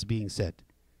of what's being said.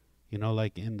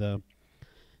 Like in the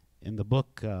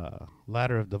book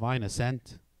Ladder of Divine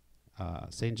Ascent,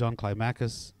 St. John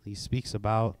Climacus, he speaks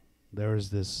about there is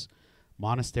this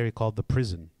monastery called the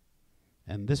prison.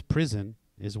 And this prison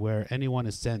is where anyone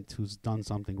is sent who's done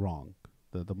something wrong,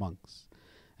 the monks.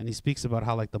 And he speaks about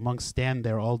how like the monks stand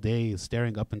there all day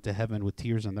staring up into heaven with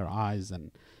tears in their eyes,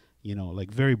 and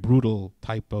like very brutal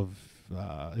type of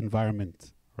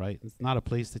environment, right? It's not a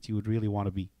place that you would really want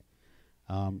to be.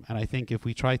 And I think if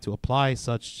we try to apply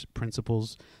such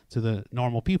principles to the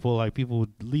normal people, like people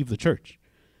would leave the church.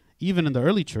 Even in the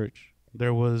early church,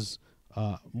 there was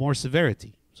more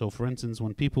severity. So for instance,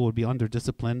 when people would be under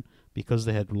discipline because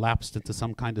they had lapsed into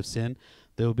some kind of sin,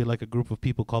 there would be like a group of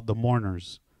people called the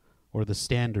mourners, or the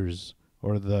standers,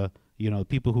 or the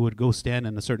people who would go stand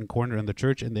in a certain corner in the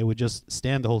church, and they would just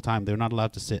stand the whole time. They're not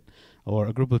allowed to sit. Or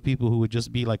a group of people who would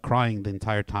just be like crying the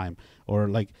entire time. Or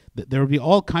like there would be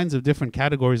all kinds of different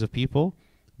categories of people,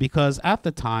 because at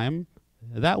the time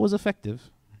that was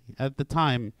effective. At the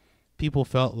time, people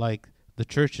felt like the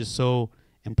church is so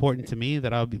important to me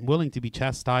that I would be willing to be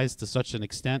chastised to such an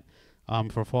extent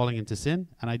for falling into sin,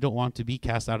 and I don't want to be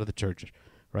cast out of the church.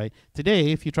 Right?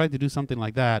 Today, if you tried to do something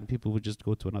like that, people would just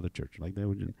go to another church. Like they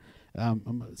would.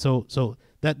 So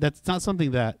that's not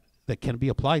something that can be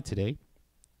applied today,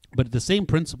 but the same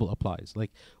principle applies.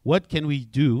 Like, what can we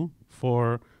do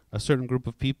for a certain group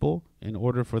of people in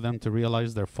order for them to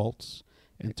realize their faults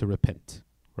and to repent?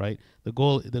 Right? The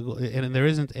goal, and there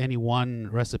isn't any one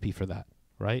recipe for that.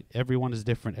 Right? Everyone is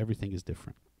different. Everything is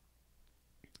different.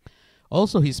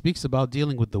 Also, he speaks about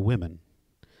dealing with the women.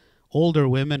 Older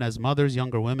women as mothers,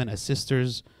 younger women as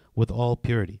sisters, with all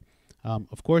purity.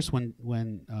 Of course, when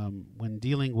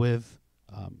dealing with,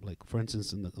 like for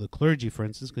instance, in the clergy, for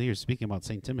instance, because you're speaking about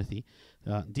Saint Timothy,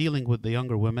 dealing with the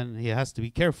younger women, he has to be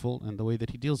careful in the way that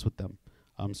he deals with them,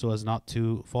 so as not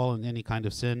to fall in any kind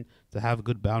of sin, to have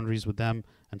good boundaries with them,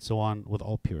 and so on, with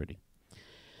all purity.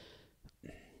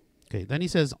 Okay, then he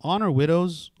says, honor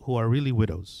widows who are really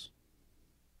widows.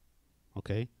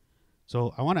 Okay.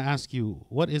 So I want to ask you,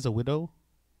 what is a widow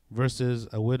versus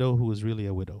a widow who is really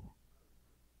a widow?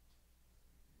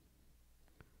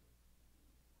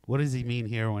 What does he mean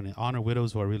here when he honor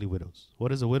widows who are really widows?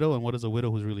 What is a widow, and what is a widow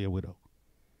who's really a widow?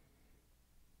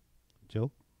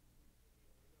 Joe?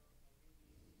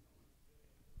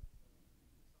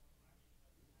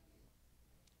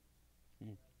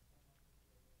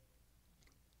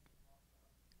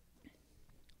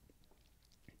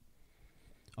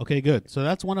 Okay, good. So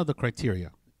that's one of the criteria.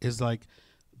 Is like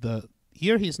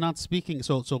here he's not speaking.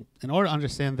 So in order to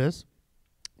understand this,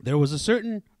 there was a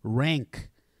certain rank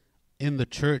in the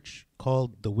church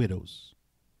called the widows,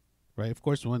 right? Of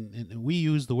course, when we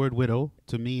use the word widow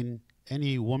to mean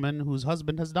any woman whose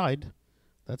husband has died,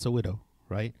 that's a widow,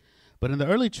 right? But in the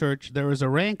early church, there was a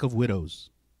rank of widows.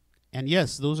 And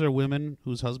yes, those are women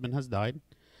whose husband has died,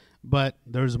 but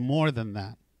there's more than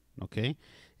that, okay?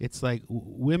 It's like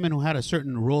women who had a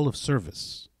certain role of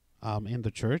service in the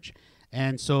church.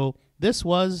 And so this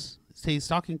was, he's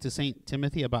talking to St.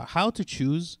 Timothy about how to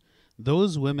choose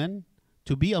those women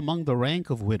to be among the rank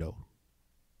of widow.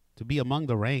 To be among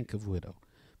the rank of widow.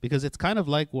 Because it's kind of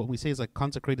like what we say is like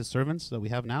consecrated servants that we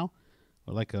have now.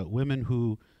 Or like women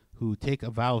who take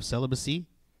a vow of celibacy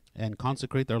and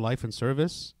consecrate their life in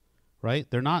service. Right?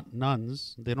 They're not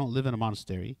nuns. They don't live in a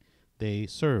monastery. They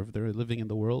serve. They're living in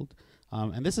the world.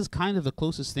 And this is kind of the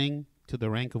closest thing to the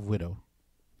rank of widow,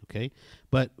 okay?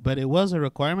 But it was a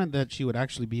requirement that she would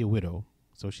actually be a widow,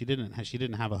 so she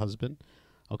didn't have a husband,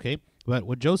 okay? But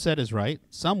what Joe said is right.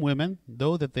 Some women,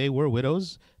 though that they were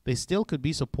widows, they still could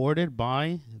be supported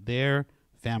by their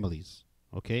families,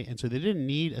 okay? And so they didn't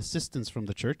need assistance from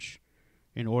the church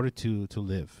in order to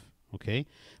live, okay?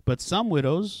 But some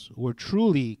widows were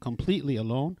truly completely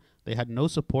alone. They had no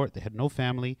support. They had no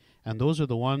family, and those are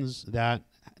the ones that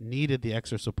needed the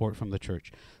extra support from the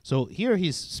church. So here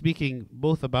he's speaking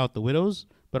both about the widows,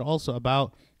 but also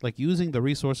about like using the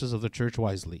resources of the church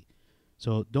wisely.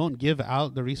 So don't give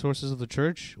out the resources of the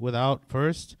church without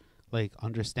first like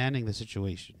understanding the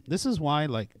situation. This is why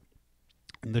like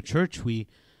in the church we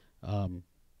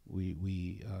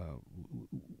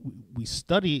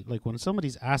study, like when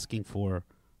somebody's asking for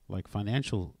like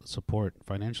financial support,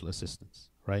 financial assistance,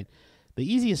 right? The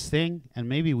easiest thing, and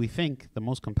maybe we think the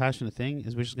most compassionate thing,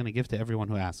 is we're just going to give to everyone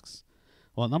who asks.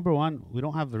 Well, number one, we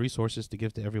don't have the resources to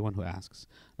give to everyone who asks.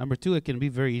 Number two, it can be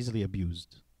very easily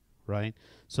abused, right?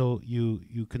 So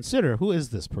you consider, who is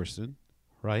this person,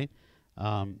 right?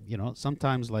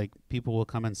 Sometimes like people will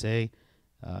come and say,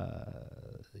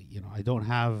 I don't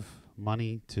have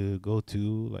money to go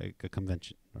to like a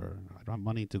convention, or I don't have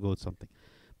money to go to something.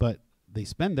 But they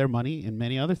spend their money in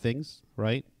many other things,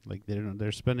 right? Like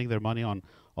they're spending their money on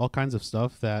all kinds of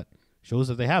stuff that shows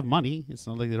that they have money. It's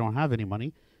not like they don't have any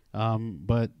money.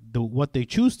 but what they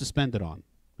choose to spend it on.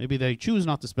 Maybe they choose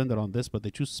not to spend it on this, but they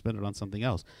choose to spend it on something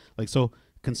else. Like, so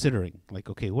considering, like,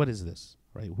 okay, what is this,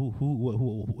 right?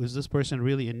 Who is this person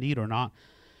really in need or not?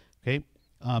 Okay.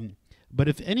 But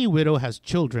if any widow has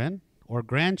children or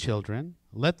grandchildren,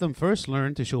 let them first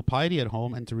learn to show piety at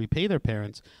home and to repay their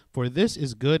parents, for this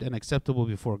is good and acceptable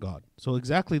before God. So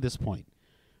exactly this point,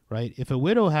 right? If a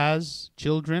widow has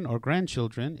children or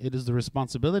grandchildren, it is the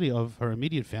responsibility of her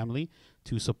immediate family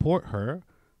to support her,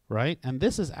 right? And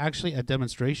this is actually a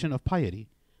demonstration of piety.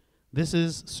 This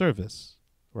is service,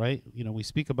 right? You know, we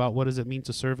speak about what does it mean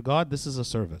to serve God. This is a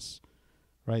service,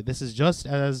 right? This is just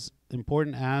as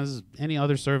important as any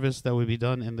other service that would be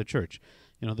done in the church.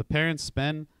 You know, the parents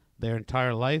spend their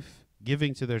entire life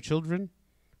giving to their children,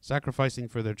 sacrificing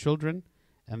for their children,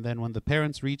 and then when the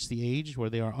parents reach the age where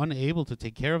they are unable to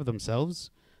take care of themselves,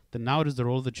 then now it is the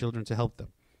role of the children to help them.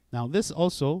 Now, this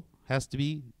also has to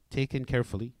be taken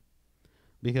carefully,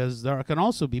 because there can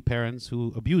also be parents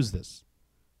who abuse this,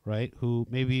 right? Who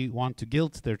maybe want to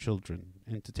guilt their children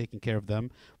into taking care of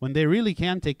them when they really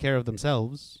can take care of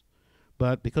themselves,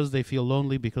 but because they feel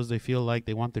lonely, because they feel like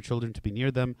they want their children to be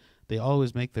near them, they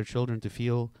always make their children to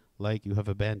feel like, you have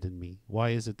abandoned me.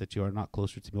 Why is it that you are not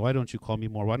closer to me? Why don't you call me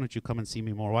more? Why don't you come and see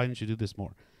me more? Why don't you do this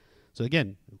more? So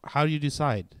again, how do you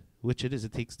decide which it is?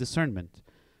 It takes discernment,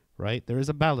 right? There is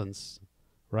a balance,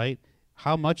 right?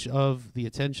 How much of the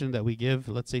attention that we give,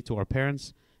 let's say, to our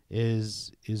parents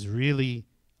is really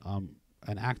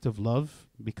an act of love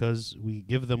because we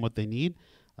give them what they need,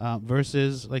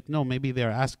 versus like, no, maybe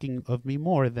they're asking of me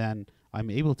more than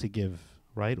I'm able to give,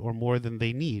 right? Or more than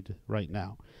they need right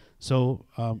now. So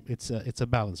it's a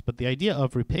balance. But the idea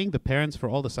of repaying the parents for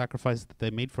all the sacrifice that they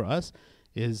made for us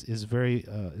is very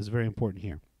important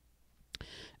here.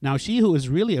 Now she who is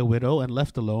really a widow and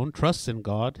left alone trusts in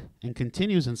God and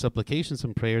continues in supplications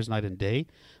and prayers night and day,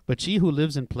 but she who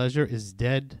lives in pleasure is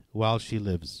dead while she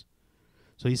lives.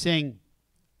 So he's saying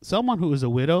someone who is a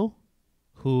widow,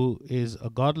 who is a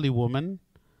godly woman,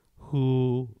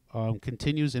 who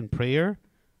continues in prayer,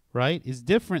 right, is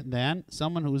different than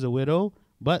someone who is a widow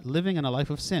but living in a life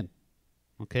of sin.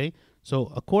 Okay?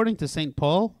 So according to St.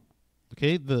 Paul,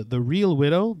 okay, the real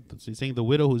widow, so he's saying the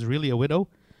widow who's really a widow,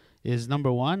 is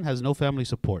number one, has no family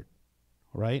support,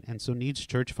 right? And so needs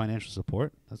church financial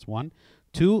support. That's one.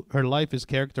 Two, her life is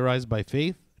characterized by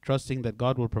faith, trusting that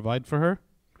God will provide for her.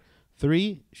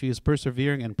 Three, she is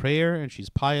persevering in prayer and she's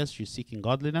pious, she's seeking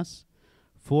godliness.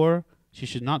 Four, she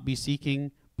should not be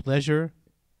seeking pleasure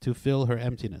to fill her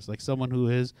emptiness, like someone who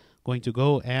is going to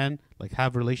go and like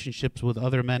have relationships with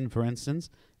other men, for instance,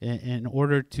 in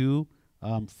order to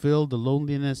fill the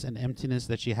loneliness and emptiness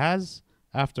that she has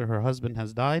after her husband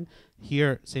has died.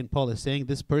 Here, St. Paul is saying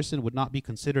this person would not be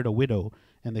considered a widow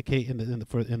in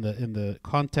the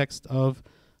context of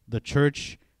the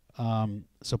church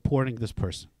supporting this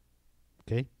person.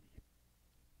 Okay,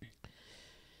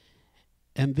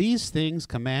 and these things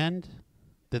command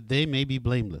that they may be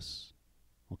blameless.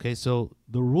 Okay, so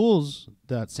the rules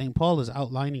that St. Paul is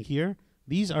outlining here,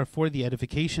 these are for the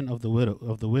edification of the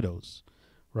widows,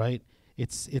 right?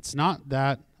 It's not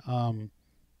that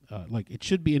like it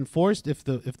should be enforced if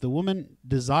the woman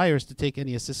desires to take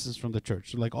any assistance from the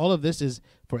church. So like all of this is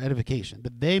for edification,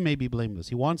 that they may be blameless.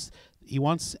 He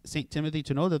wants St. Timothy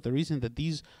to know that the reason that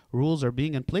these rules are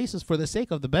being in place is for the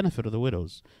sake of the benefit of the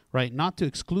widows, right? Not to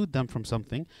exclude them from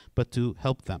something, but to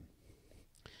help them.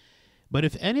 But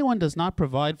if anyone does not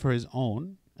provide for his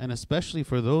own, and especially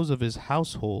for those of his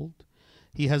household,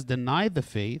 he has denied the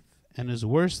faith and is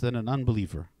worse than an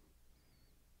unbeliever.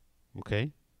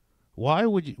 Okay? Why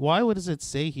does it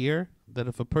say here that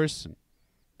if a person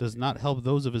does not help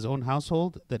those of his own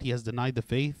household, that he has denied the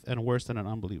faith and worse than an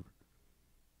unbeliever?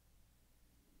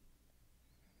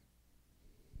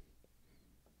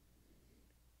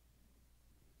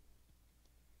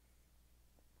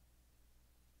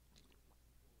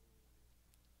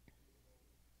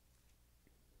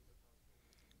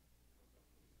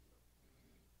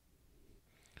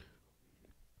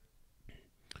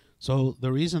 So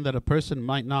the reason that a person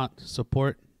might not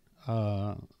support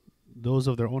those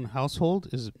of their own household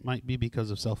might be because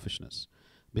of selfishness,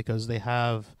 because they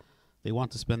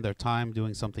want to spend their time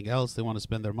doing something else. They want to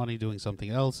spend their money doing something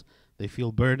else. They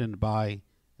feel burdened by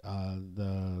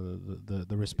the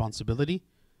responsibility,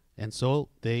 and so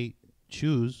they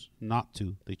choose not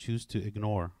to. They choose to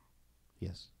ignore.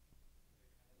 Yes.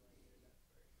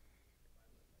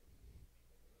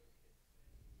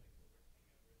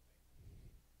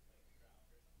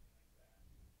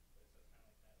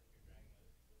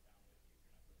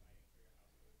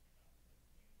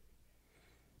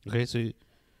 Okay, so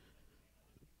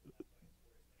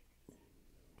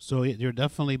So you're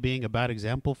definitely being a bad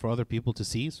example for other people to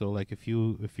see. So like if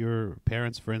your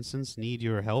parents, for instance, need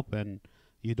your help and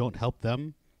you don't help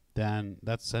them, then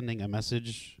that's sending a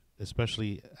message,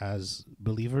 especially as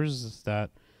believers,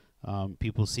 that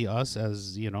people see us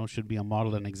as, should be a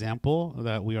model and example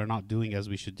that we are not doing as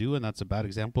we should do, and that's a bad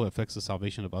example. It affects the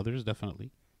salvation of others,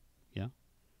 definitely. Yeah.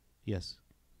 Yes.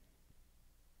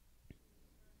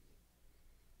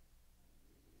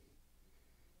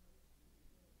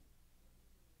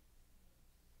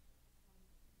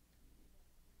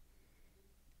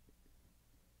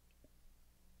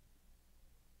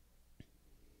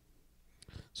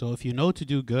 So if you know to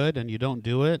do good and you don't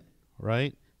do it,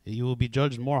 right, you will be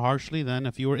judged more harshly than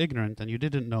if you were ignorant and you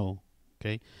didn't know.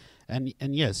 Okay, and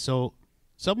yes, so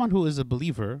someone who is a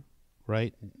believer,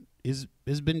 right, is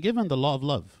been given the law of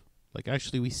love. Like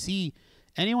actually, we see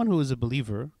anyone who is a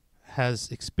believer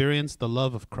has experienced the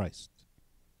love of Christ,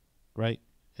 right?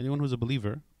 Anyone who's a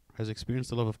believer has experienced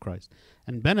the love of Christ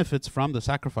and benefits from the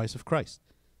sacrifice of Christ.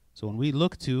 So when we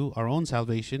look to our own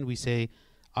salvation, we say,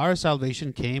 our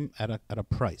salvation came at a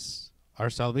price. Our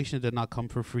salvation did not come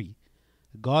for free.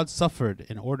 God suffered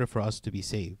in order for us to be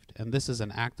saved. And this is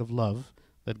an act of love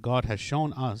that God has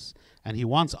shown us, and he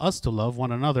wants us to love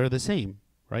one another the same,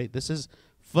 right? This is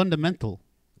fundamental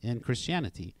in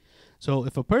Christianity. So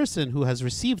if a person who has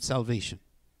received salvation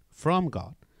from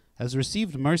God, has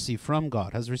received mercy from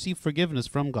God, has received forgiveness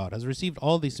from God, has received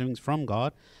all these things from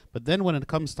God, but then when it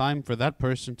comes time for that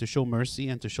person to show mercy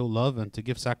and to show love and to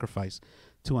give sacrifice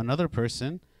to another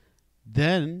person,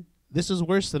 then this is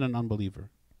worse than an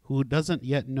unbeliever who doesn't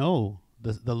yet know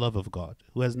the love of God,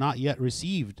 who has not yet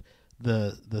received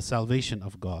the salvation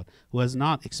of God, who has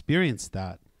not experienced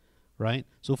that, right?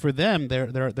 So for them,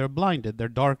 they're blinded, they're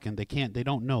darkened, they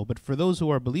don't know. But for those who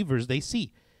are believers, they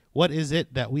see. What is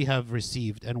it that we have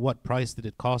received, and what price did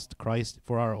it cost Christ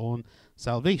for our own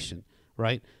salvation,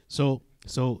 right? So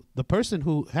the person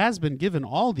who has been given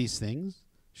all these things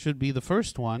should be the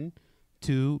first one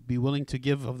to be willing to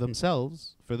give of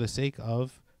themselves for the sake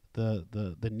of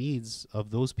the needs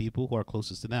of those people who are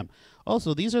closest to them.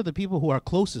 Also, these are the people who are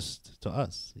closest to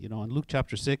us. In Luke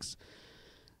chapter 6,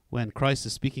 when Christ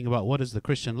is speaking about what is the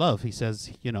Christian love, he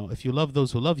says, if you love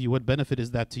those who love you, what benefit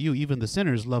is that to you? Even the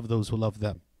sinners love those who love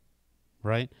them.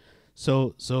 Right?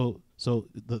 So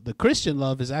the Christian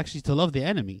love is actually to love the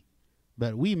enemy,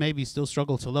 but we maybe still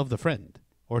struggle to love the friend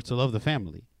or to love the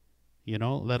family,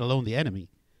 let alone the enemy.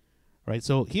 Right?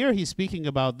 So here he's speaking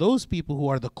about those people who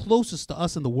are the closest to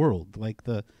us in the world, like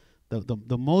the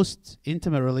most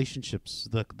intimate relationships,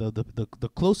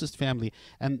 the closest family,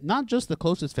 and not just the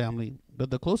closest family, but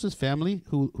the closest family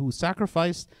who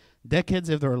sacrificed decades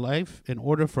of their life in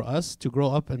order for us to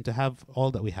grow up and to have all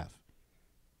that we have,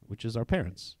 which is our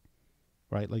parents,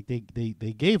 right? Like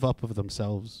they gave up of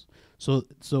themselves. So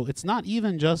it's not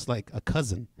even just like a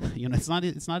cousin,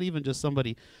 it's not even just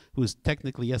somebody who's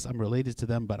technically, yes, I'm related to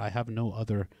them, but I have no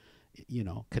other,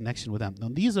 connection with them. Now,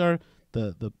 these are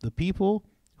the people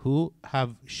who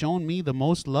have shown me the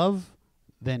most love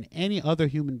than any other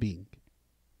human being,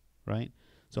 right?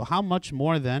 So how much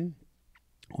more then,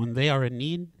 when they are in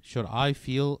need, should I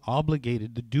feel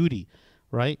obligated, the duty,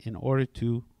 right, in order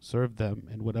to serve them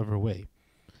in whatever way?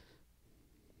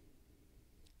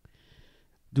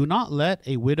 Do not let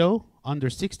a widow under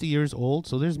 60 years old,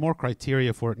 so there's more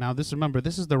criteria for it now. Remember,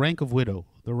 this is the rank of widow,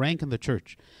 the rank in the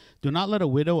church. Do not let a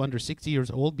widow under 60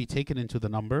 years old be taken into the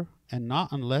number, and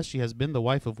not unless she has been the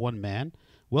wife of one man,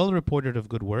 well reported of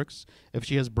good works, if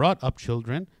she has brought up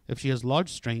children, if she has lodged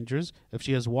strangers, if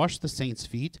she has washed the saints'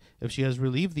 feet, if she has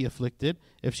relieved the afflicted,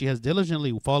 if she has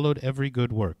diligently followed every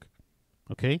good work.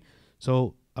 Okay?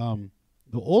 So the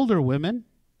older women,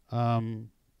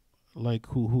 like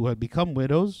who had become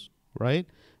widows, right,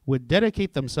 would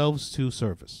dedicate themselves to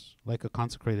service, like a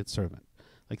consecrated servant.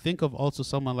 Like think of also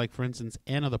someone like, for instance,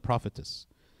 Anna the prophetess.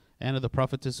 Anna the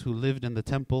prophetess who lived in the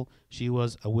temple. She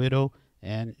was a widow,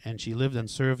 and she lived and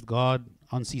served God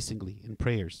unceasingly in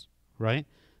prayers, right?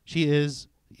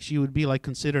 She would be like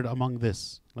considered among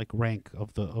this like rank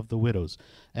of the widows,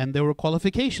 and there were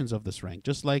qualifications of this rank,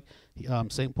 just like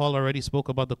St. Paul already spoke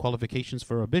about the qualifications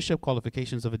for a bishop,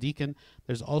 qualifications of a deacon.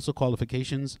 There's also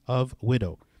qualifications of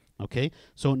widow. Okay,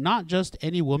 so not just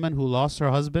any woman who lost her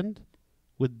husband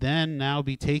would then now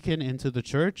be taken into the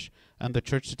church and the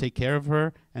church to take care of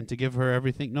her and to give her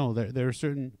everything. No, there are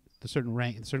certain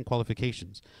rank and certain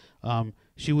qualifications.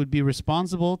 She would be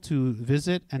responsible to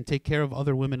visit and take care of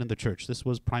other women in the church. This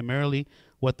was primarily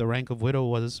what the rank of widow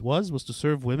was to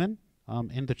serve women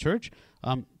in the church,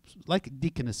 like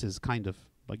deaconesses, kind of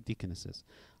like deaconesses.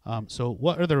 So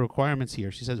what are the requirements here?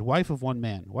 She says, wife of one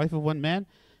man. Wife of one man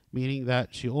meaning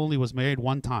that she only was married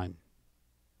one time.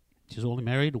 She's only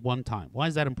married one time. Why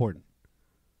is that important?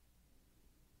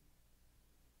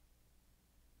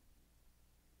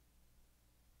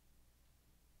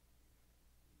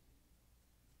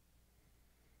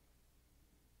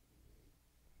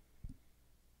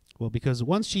 Well, because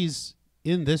once she's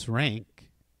in this rank,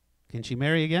 can she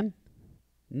marry again?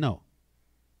 No.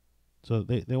 So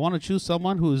they want to choose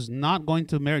someone who's not going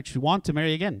to marry, want to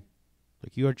marry again.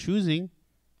 Like, you are choosing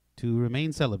to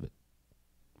remain celibate.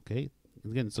 Okay?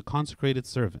 Again, it's a consecrated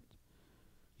servant.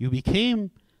 You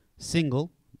became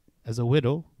single as a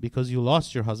widow because you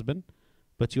lost your husband,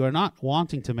 but you are not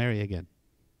wanting to marry again.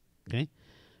 Okay?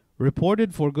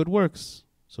 Reported for good works.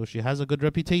 So she has a good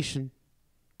reputation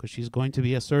because she's going to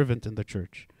be a servant in the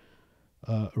church.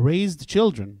 Raised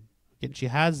children. Again, she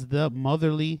has the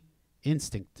motherly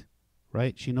instinct,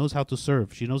 right? She knows how to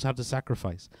serve. She knows how to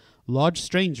sacrifice. Lodged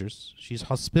strangers. She's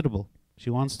hospitable.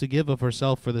 She wants to give of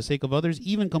herself for the sake of others,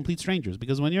 even complete strangers.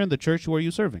 Because when you're in the church, who are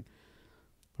you serving?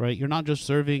 Right? You're not just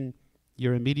serving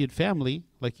your immediate family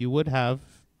like you would have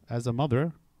as a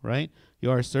mother, right? You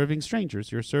are serving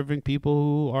strangers. You're serving people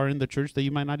who are in the church that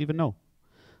you might not even know.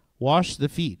 Wash the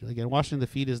feet. Again, washing the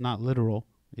feet is not literal.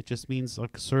 It just means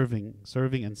like serving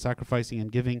and sacrificing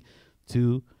and giving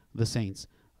to the saints.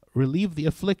 Relieve the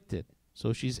afflicted.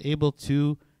 So she's able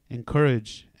to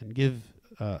encourage and give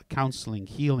counseling,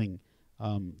 healing,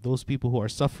 those people who are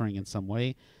suffering in some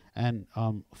way, and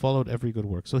followed every good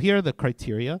work. So here are the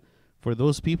criteria for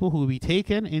those people who will be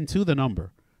taken into the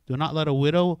number. Do not let a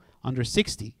widow under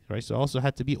 60, right? So also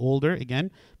had to be older, again,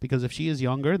 because if she is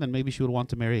younger, then maybe she would want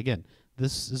to marry again.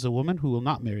 This is a woman who will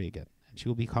not marry again, and she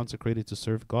will be consecrated to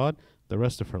serve God the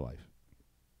rest of her life.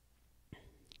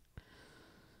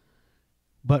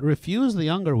 But refuse the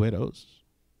younger widows,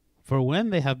 for when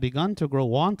they have begun to grow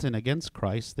wanton against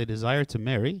Christ, they desire to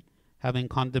marry, having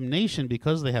condemnation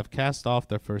because they have cast off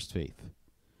their first faith.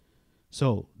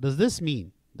 So, does this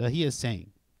mean that he is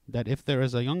saying that if there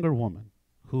is a younger woman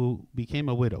who became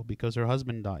a widow because her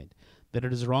husband died, that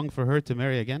it is wrong for her to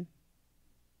marry again?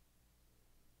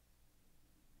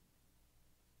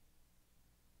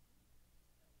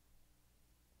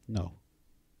 No.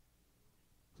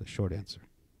 It's a short answer.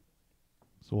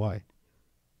 So why?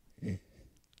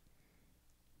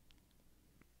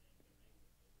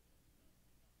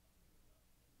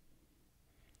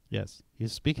 Yes,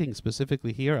 he's speaking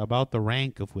specifically here about the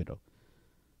rank of widow.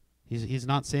 He's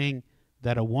not saying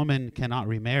that a woman cannot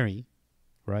remarry,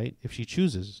 right, if she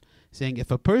chooses. He's saying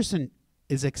if a person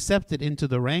is accepted into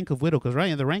the rank of widow, because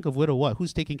right in the rank of widow, what?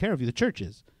 Who's taking care of you? The church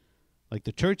is. Like,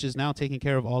 the church is now taking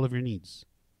care of all of your needs,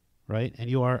 right? And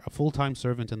you are a full-time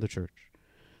servant in the church.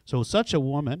 So such a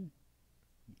woman,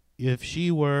 if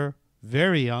she were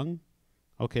very young,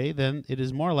 okay, then it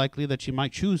is more likely that she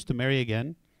might choose to marry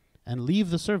again and leave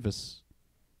the service.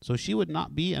 So she would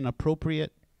not be an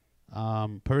appropriate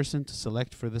person to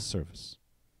select for this service.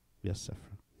 Yes,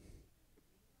 Sephra.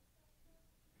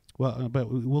 Well, but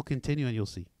we'll continue and you'll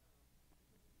see.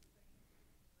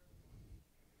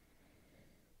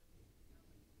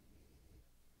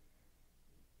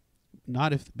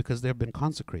 Not if, because they've been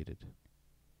consecrated.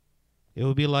 It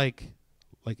would be like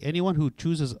anyone who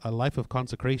chooses a life of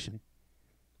consecration.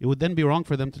 It would then be wrong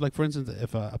for them to, like, for instance,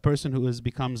 if a person who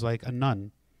becomes like a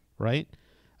nun, right?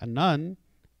 A nun,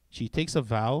 she takes a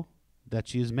vow that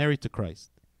she is married to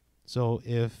Christ. So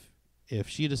if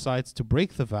she decides to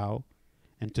break the vow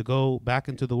and to go back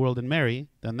into the world and marry,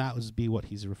 then that would be what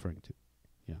he's referring to.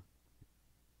 Yeah.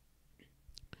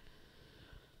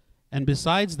 And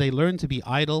besides, they learn to be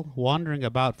idle, wandering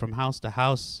about from house to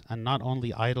house, and not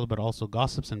only idle, but also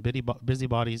gossips and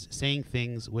busybodies, saying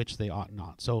things which they ought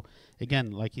not. So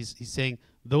again, like he's saying,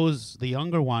 the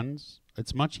younger ones,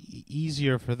 it's much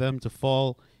easier for them to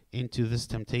fall into this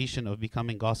temptation of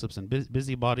becoming gossips and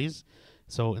busybodies.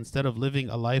 So instead of living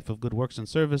a life of good works and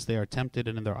service, they are tempted,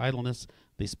 and in their idleness,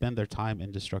 they spend their time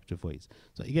in destructive ways.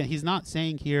 So again, he's not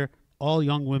saying here all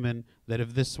young women that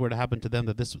if this were to happen to them,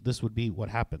 that this would be what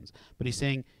happens. But he's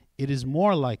saying it is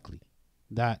more likely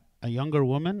that a younger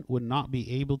woman would not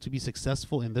be able to be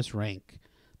successful in this rank.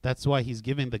 That's why he's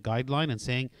giving the guideline and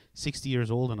saying 60 years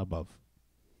old and above.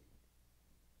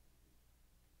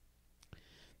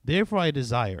 Therefore I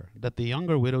desire that the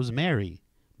younger widows marry,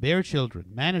 bear children,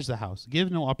 manage the house,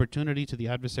 give no opportunity to the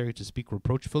adversary to speak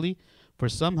reproachfully, for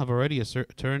some have already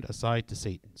turned aside to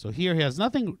Satan. So here he has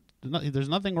there's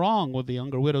nothing wrong with the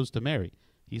younger widows to marry.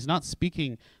 He's not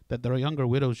speaking that the younger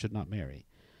widows should not marry.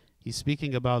 He's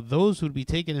speaking about those who would be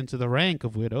taken into the rank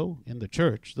of widow in the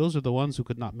church. Those are the ones who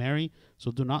could not marry,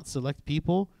 so do not select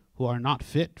people who are not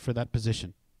fit for that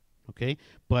position. Okay,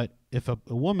 but if a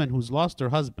woman who's lost her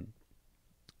husband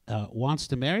wants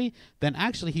to marry, then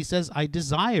actually he says, I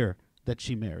desire that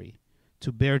she marry,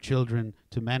 to bear children,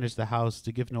 to manage the house,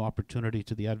 to give no opportunity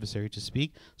to the adversary to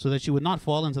speak, so that she would not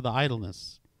fall into the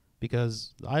idleness.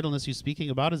 Because the idleness he's speaking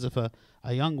about is if a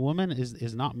young woman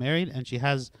is not married and she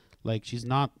has she's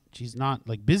not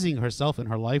like busying herself in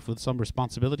her life with some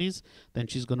responsibilities, then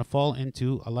she's going to fall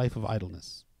into a life of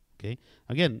idleness. Okay,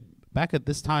 again, back at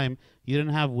this time, you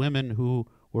didn't have women who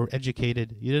were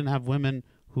educated. You didn't have women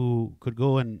who could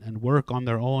go and work on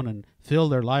their own and fill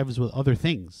their lives with other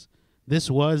things.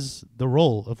 This was the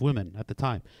role of women at the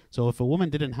time. So if a woman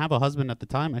didn't have a husband at the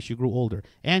time as she grew older,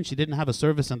 and she didn't have a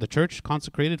service in the church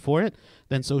consecrated for it,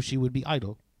 then so she would be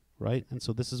idle, right? And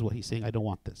so this is what he's saying, I don't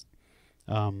want this.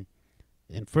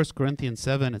 In 1 Corinthians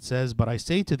 7, it says, But I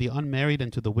say to the unmarried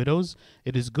and to the widows,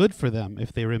 it is good for them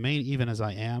if they remain even as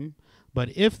I am.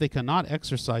 But if they cannot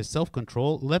exercise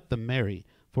self-control, let them marry.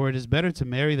 For it is better to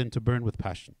marry than to burn with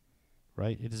passion,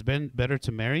 right? It has been better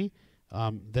to marry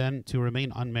than to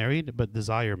remain unmarried, but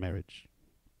desire marriage.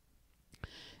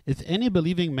 If any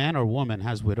believing man or woman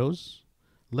has widows,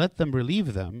 let them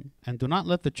relieve them, and do not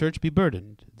let the church be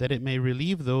burdened, that it may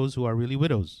relieve those who are really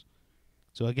widows.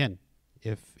 So again,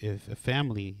 if a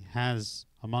family has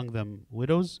among them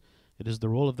widows, it is the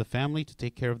role of the family to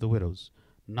take care of the widows,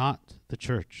 not the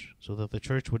church, so that the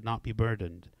church would not be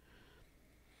burdened.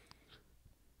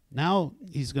 Now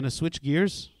he's going to switch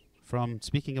gears from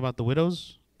speaking about the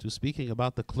widows to speaking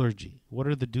about the clergy. What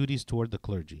are the duties toward the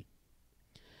clergy?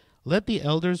 Let the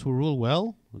elders who rule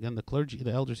well, again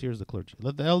the elders here is the clergy.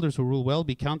 Let the elders who rule well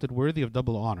be counted worthy of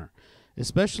double honor,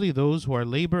 especially those who are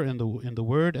labor in the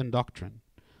word and doctrine.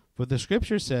 For the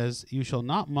scripture says, You shall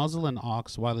not muzzle an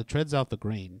ox while it treads out the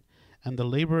grain, and the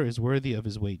laborer is worthy of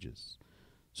his wages.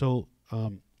 So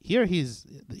here he's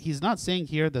not saying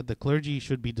here that the clergy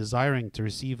should be desiring to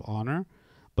receive honor,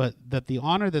 but that the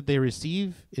honor that they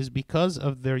receive is because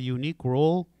of their unique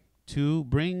role to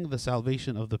bring the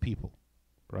salvation of the people,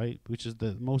 right? Which is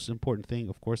the most important thing,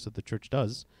 of course, that the church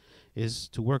does, is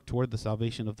to work toward the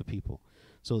salvation of the people.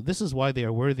 So this is why they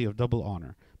are worthy of double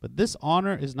honor. But this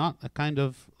honor is not a kind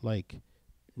of like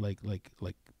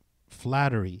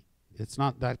flattery. It's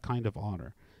not that kind of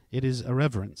honor. It is a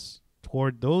reverence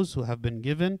toward those who have been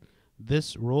given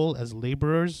this role as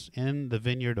laborers in the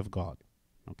vineyard of God.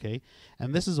 Okay?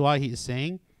 And this is why he is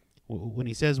saying, when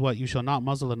he says, you shall not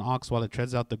muzzle an ox while it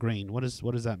treads out the grain. What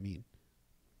does that mean?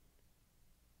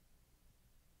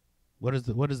 What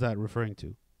is that referring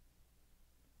to?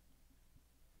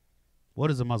 What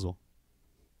is a muzzle?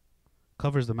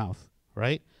 Covers the mouth,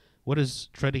 right? What is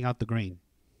treading out the grain?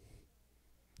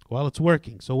 Well, it's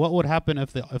working. So what would happen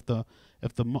if the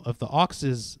ox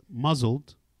is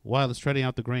muzzled while it's treading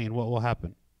out the grain? What will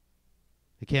happen?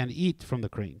 It can't eat from the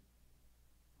grain,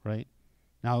 right?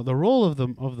 Now the role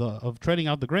of treading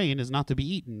out the grain is not to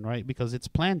be eaten, right? Because it's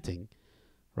planting,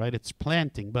 right? It's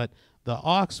planting, but the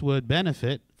ox would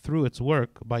benefit through its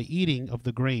work by eating of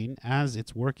the grain as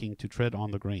it's working to tread on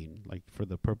the grain, like for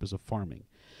the purpose of farming.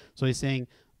 So he's saying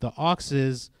the ox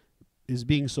is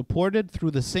being supported through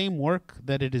the same work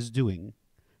that it is doing,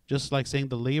 just like saying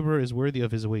the laborer is worthy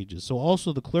of his wages. So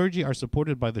also the clergy are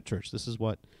supported by the church. This is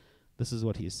what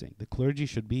he is saying. The clergy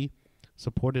should be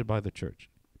supported by the church.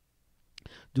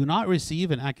 Do not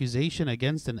receive an accusation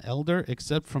against an elder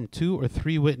except from 2 or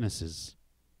 3 witnesses.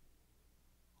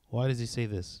 Why does he say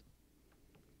this?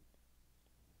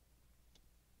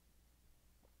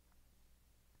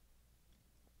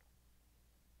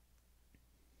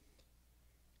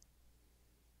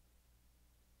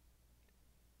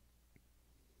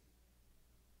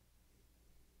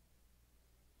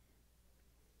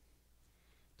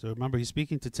 So remember, he's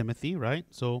speaking to Timothy, right?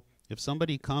 So if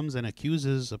somebody comes and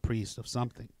accuses a priest of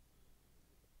something,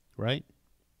 right?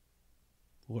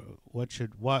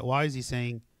 Why is he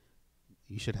saying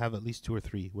you should have at least 2 or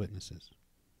 3 witnesses?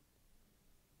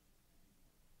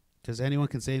 Because anyone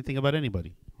can say anything about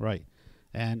anybody, right?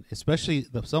 And especially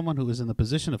someone who is in the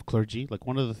position of clergy, like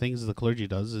one of the things the clergy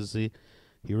does is he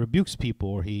rebukes people,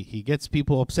 or he gets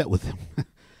people upset with him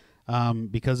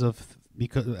because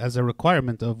as a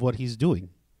requirement of what he's doing.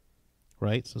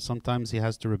 Right? So sometimes he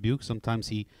has to rebuke, sometimes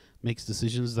he makes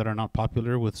decisions that are not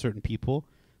popular with certain people,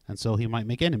 and so he might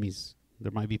make enemies.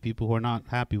 There might be people who are not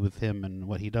happy with him and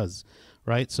what he does,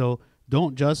 right? So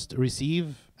don't just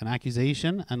receive an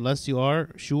accusation unless you are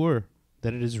sure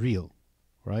that it is real,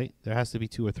 right? There has to be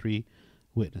 2 or 3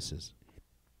 witnesses.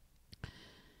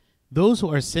 Those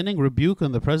who are sinning rebuke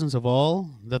in the presence of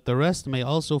all, that the rest may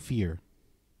also fear.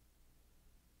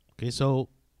 Okay, so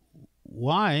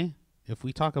why... If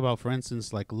we talk about, for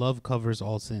instance, like love covers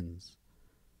all sins,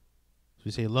 So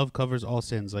we say love covers all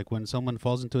sins. Like when someone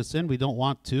falls into a sin, we don't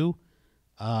want to,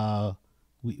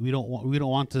 we don't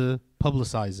want to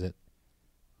publicize it,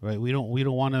 right? We don't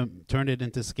want to turn it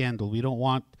into scandal. We don't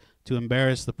want to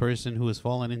embarrass the person who has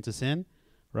fallen into sin,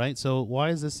 right? So why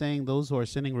is this saying those who are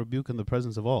sinning rebuke in the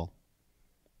presence of all?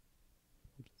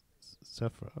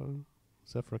 Sephra,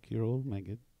 Kiro,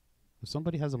 Megan. If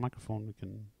somebody has a microphone, we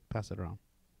can pass it around.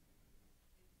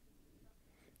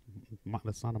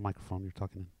 That's not a microphone you're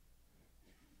talking in.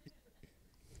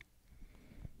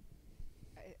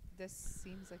 This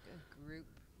seems like a group,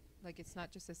 like it's not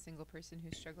just a single person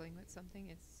who's struggling with something.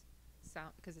 It's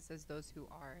sound because it says those who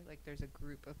are, like there's a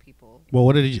group of people. Well,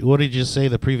 what did you say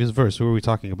the previous verse? Who are we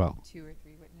talking about? 2 or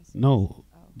 3 witnesses. No,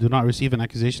 do not receive an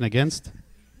accusation against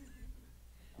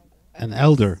an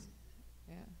elder.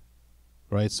 Yeah.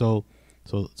 Right. So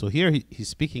here he's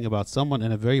speaking about someone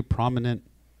in a very prominent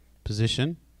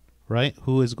position, right,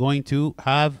 who is going to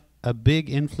have a big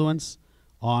influence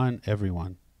on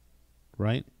everyone,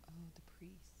 right?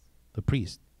 The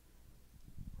priest,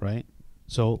 right?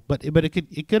 So, but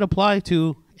it could apply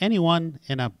to anyone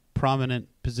in a prominent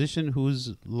position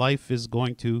whose life is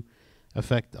going to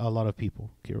affect a lot of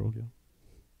people. Kiro, yeah.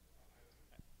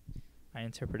 I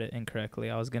interpret it incorrectly.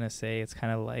 I was going to say it's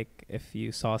kind of like if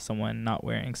you saw someone not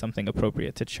wearing something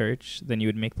appropriate to church, then you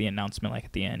would make the announcement like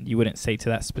at the end. You wouldn't say to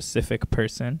that specific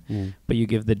person, but you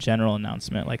give the general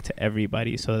announcement like to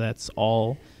everybody so that's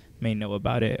all may know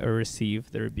about it or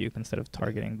receive the rebuke instead of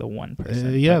targeting the one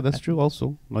person. Yeah, that's true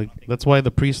also. Like that's why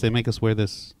the priests, they make us wear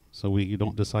this so you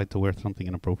don't decide to wear something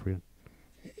inappropriate.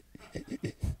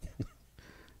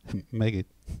 Megan,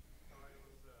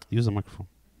 use the microphone.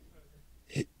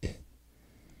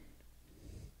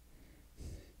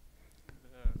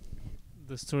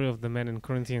 The story of the man in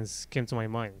Corinthians came to my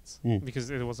mind because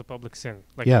it was a public sin.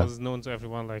 Like Yeah. it was known to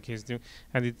everyone. Like he's doing,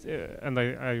 and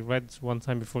I read one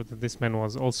time before that this man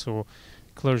was also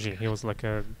clergy. He was like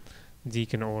a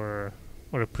deacon or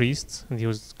a priest, and he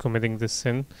was committing this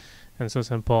sin. And so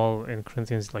St. Paul in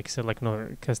Corinthians like said like no,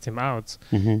 cast him out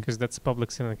because that's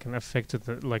public sin and can affect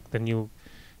the new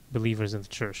believers in the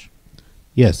church.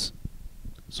 Yes.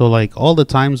 So like all the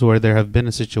times where there have been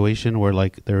a situation where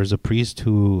like there is a priest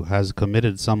who has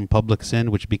committed some public sin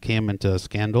which became into a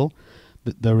scandal,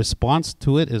 the response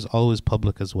to it is always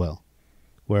public as well,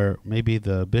 where maybe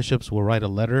the bishops will write a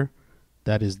letter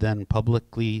that is then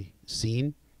publicly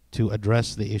seen to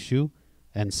address the issue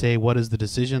and say what is the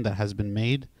decision that has been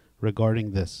made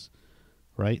regarding this,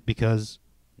 right? Because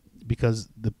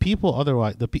the people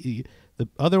otherwise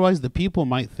the people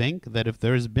might think that if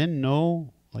there's been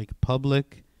no like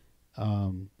public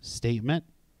statement,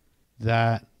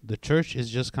 that the church is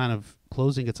just kind of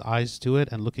closing its eyes to it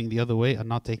and looking the other way and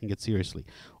not taking it seriously.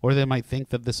 Or they might think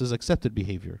that this is accepted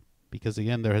behavior because,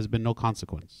 again, there has been no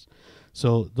consequence.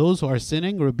 So those who are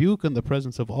sinning rebuke in the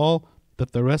presence of all,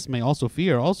 that the rest may also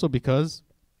fear, also because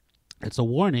it's a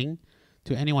warning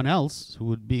to anyone else who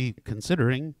would be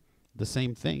considering the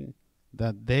same thing,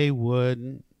 that they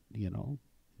would,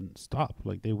 stop.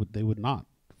 Like they would not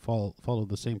follow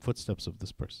the same footsteps of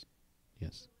this person.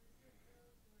 Yes.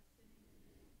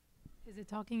 Is it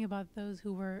talking about those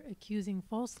who were accusing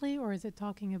falsely, or is it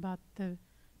talking about the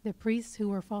priests who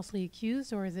were falsely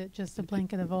accused, or is it just a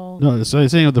blanket of all? No, so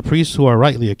it's saying of the priests who are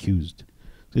rightly accused.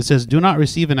 So it says, do not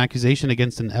receive an accusation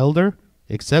against an elder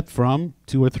except from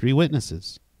 2 or 3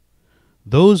 witnesses.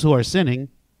 Those who are sinning,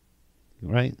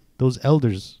 right? Those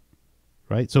elders,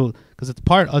 right? So because it's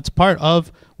part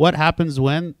of what happens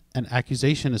when an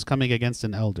accusation is coming against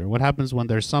an elder. What happens when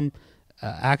there's some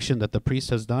action that the priest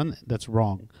has done that's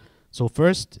wrong? So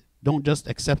first, don't just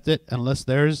accept it unless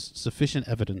there's sufficient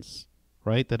evidence,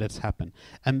 right, that it's happened.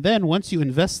 And then once you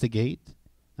investigate,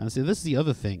 and see, this is the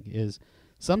other thing, is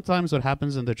sometimes what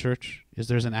happens in the church is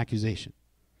there's an accusation.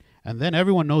 And then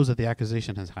everyone knows that the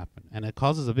accusation has happened. And it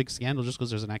causes a big scandal just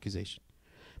because there's an accusation.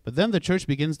 But then the church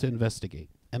begins to investigate.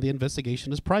 And the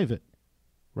investigation is private,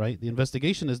 right? The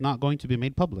investigation is not going to be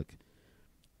made public.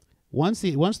 Once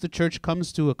the church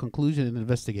comes to a conclusion in the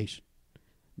investigation,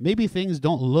 maybe things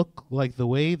don't look like the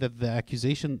way that the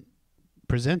accusation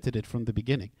presented it from the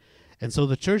beginning. And so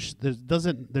the church,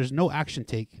 there's no action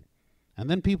taken. And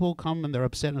then people come and they're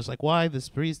upset and it's like, why this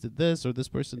priest did this or this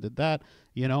person did that,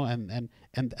 and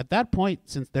at that point,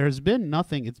 since there has been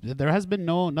nothing, there has been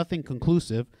nothing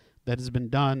conclusive that has been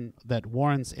done that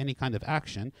warrants any kind of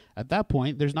action, at that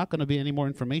point, there's not going to be any more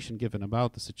information given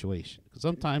about the situation. Because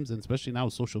sometimes, and especially now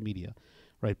with social media,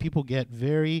 right, people get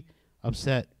very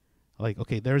upset, like,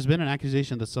 okay, there's been an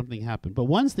accusation that something happened. But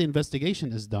once the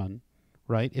investigation is done,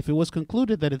 right, if it was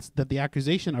concluded that the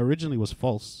accusation originally was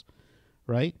false,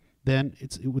 right, then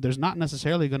there's not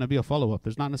necessarily going to be a follow-up.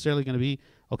 There's not necessarily going to be,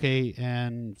 okay,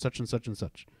 and such and such and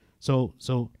such. So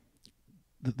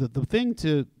the thing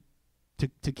to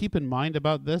keep in mind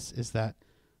about this is that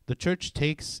the church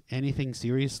takes anything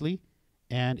seriously,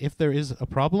 and if there is a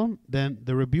problem, then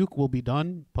the rebuke will be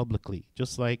done publicly,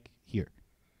 just like here.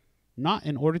 Not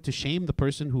in order to shame the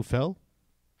person who fell,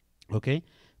 okay,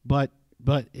 but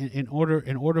in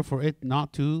order for it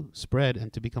not to spread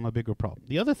and to become a bigger problem.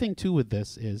 The other thing too with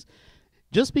this is,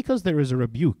 just because there is a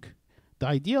rebuke, the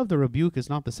idea of the rebuke is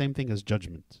not the same thing as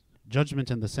judgment.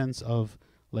 Judgment in the sense of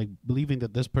like believing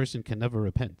that this person can never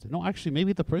repent. No, actually,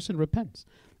 maybe the person repents.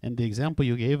 And the example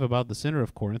you gave about the sinner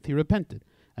of Corinth, he repented.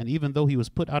 And even though he was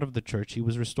put out of the church, he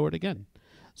was restored again.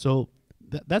 So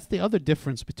that's the other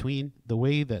difference between the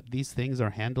way that these things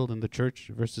are handled in the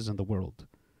church versus in the world.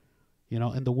 You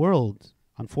know, in the world,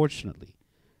 unfortunately,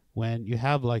 when you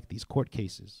have like these court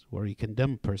cases where you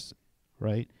condemn a person,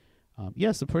 right?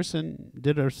 Yes, the person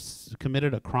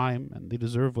committed a crime and they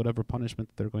deserve whatever punishment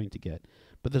they're going to get.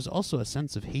 But there's also a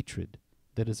sense of hatred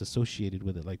that is associated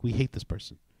with it. Like, we hate this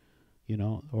person, you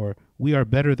know, or we are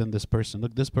better than this person.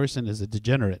 Look, this person is a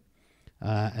degenerate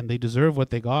and they deserve what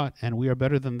they got, and we are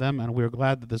better than them, and we're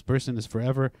glad that this person is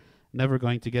forever never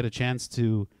going to get a chance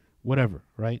to whatever,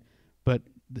 right? But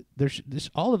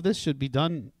all of this should be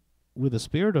done with a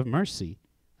spirit of mercy,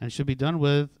 and should be done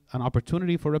with an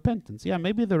opportunity for repentance. Yeah,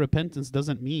 maybe the repentance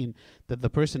doesn't mean that the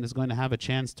person is going to have a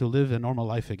chance to live a normal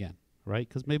life again, right?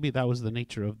 Because maybe that was the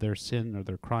nature of their sin or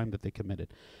their crime that they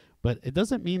committed. But it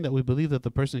doesn't mean that we believe that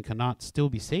the person cannot still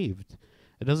be saved.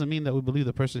 It doesn't mean that we believe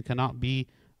the person cannot be,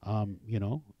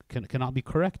 cannot be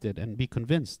corrected and be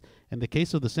convinced. In the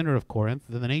case of the sinner of Corinth,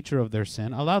 the nature of their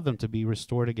sin allowed them to be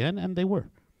restored again, and they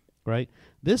were, right?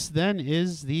 This then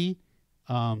is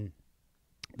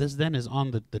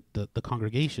on the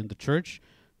congregation, the church,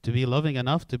 to be loving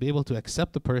enough to be able to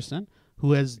accept the person who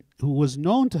was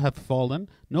known to have fallen,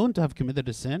 known to have committed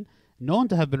a sin, known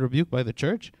to have been rebuked by the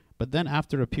church, but then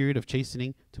after a period of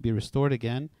chastening to be restored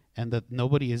again, and that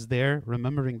nobody is there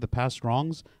remembering the past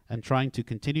wrongs and trying to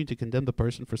continue to condemn the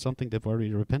person for something they've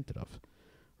already repented of,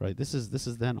 right? This is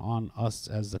then on us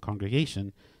as the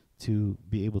congregation to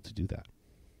be able to do that.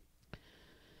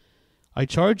 I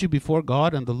charge you before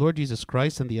God and the Lord Jesus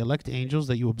Christ and the elect angels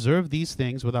that you observe these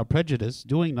things without prejudice,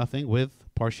 doing nothing with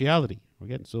partiality.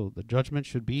 Again, so the judgment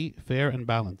should be fair and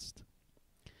balanced.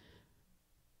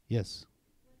 Yes.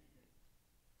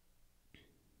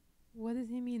 What does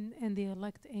he mean, and the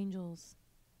elect angels?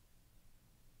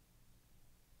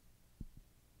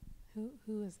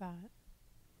 Who is that?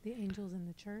 The angels in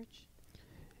the church?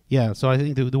 Yeah, so I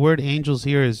think the word angels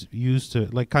here is used to,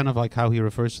 like, kind of like how he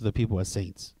refers to the people as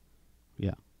saints.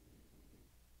 Yeah.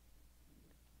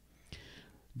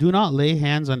 Do not lay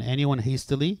hands on anyone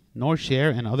hastily, nor share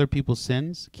in other people's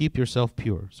sins. Keep yourself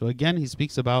pure. So again, he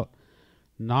speaks about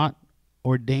not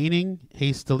ordaining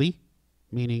hastily,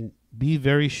 meaning be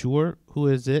very sure who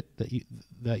is it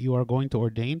that you are going to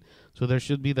ordain. So there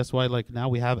should be, that's why like now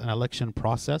we have an election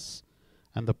process,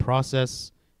 and the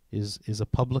process is a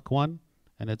public one,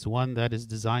 and it's one that is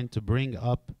designed to bring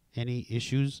up any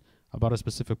issues about a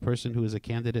specific person who is a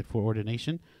candidate for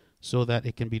ordination, so that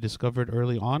it can be discovered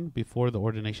early on before the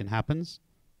ordination happens.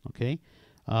 Okay?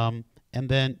 And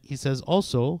then he says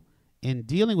also, in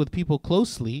dealing with people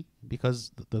closely,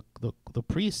 because the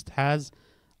priest has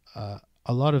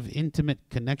a lot of intimate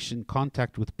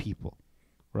contact with people,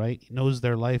 right? He knows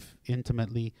their life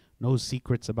intimately, knows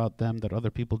secrets about them that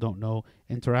other people don't know,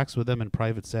 interacts with them in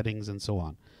private settings and so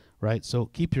on, right? So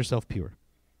keep yourself pure.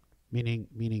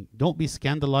 Meaning don't be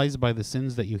scandalized by the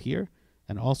sins that you hear,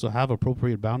 and also have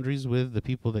appropriate boundaries with the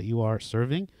people that you are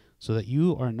serving, so that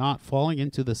you are not falling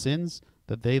into the sins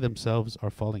that they themselves are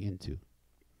falling into.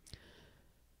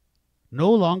 No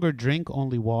longer drink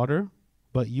only water,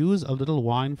 but use a little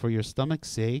wine for your stomach's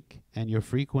sake and your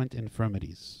frequent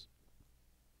infirmities.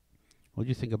 What do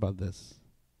you think about this?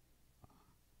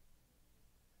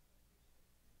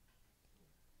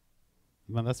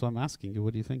 Well, that's what I'm asking you.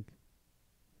 What do you think?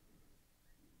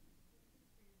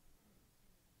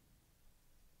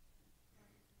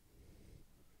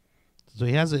 So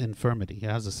he has an infirmity. He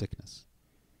has a sickness.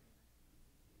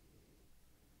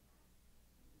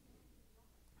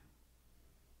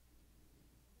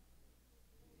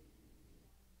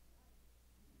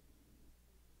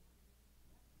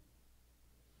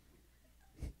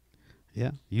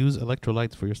 Yeah, use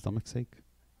electrolytes for your stomach's sake.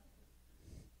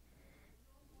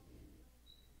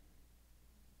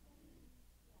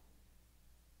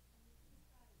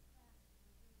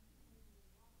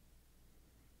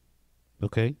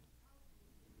 Okay.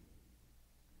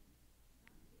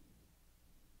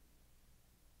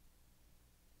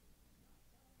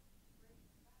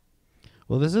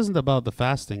 Well, this isn't about the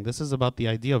fasting. This is about the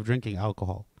idea of drinking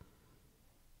alcohol.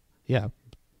 Yeah.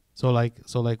 So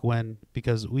like when,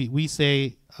 because we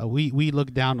say, we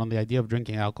look down on the idea of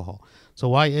drinking alcohol. So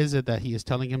why is it that he is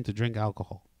telling him to drink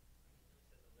alcohol?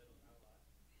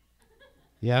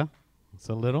 Yeah? It's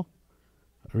a little.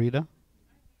 Rita?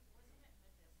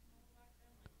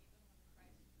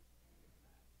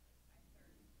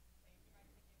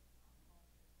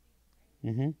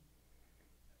 Mm-hmm.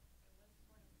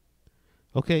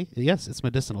 Okay, yes, it's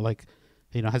medicinal. Like,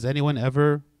 has anyone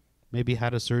ever maybe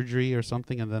had a surgery or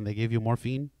something and then they gave you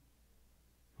morphine?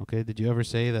 Okay, did you ever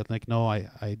say that, like, no, I'm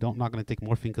not going to take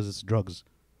morphine because it's drugs?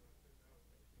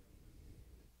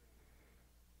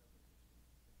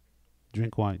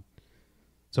 Drink wine.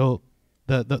 So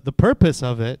the purpose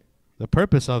of it,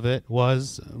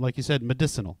 was, like you said,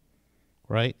 medicinal,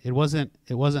 right? It wasn't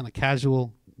a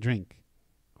casual drink,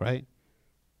 right?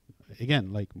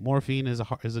 Again, like morphine is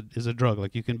a drug.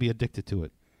 Like, you can be addicted to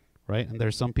it, right? And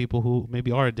there's some people who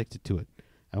maybe are addicted to it.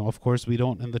 And of course, we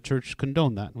don't in the church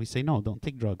condone that. We say, no, don't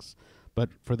take drugs. But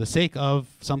for the sake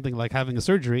of something like having a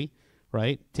surgery,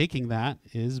 right, taking that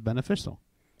is beneficial.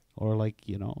 Or like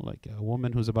a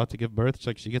woman who's about to give birth,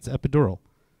 she gets epidural.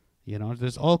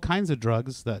 There's all kinds of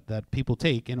drugs that people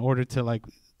take in order to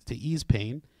ease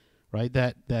pain, right?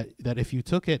 That if you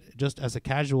took it just as a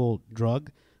casual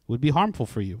drug would be harmful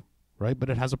for you, right?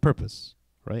 But it has a purpose,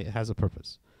 right? It has a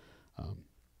purpose.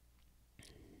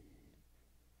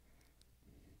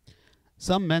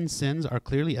 Some men's sins are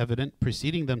clearly evident,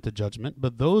 preceding them to judgment,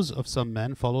 but those of some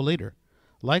men follow later.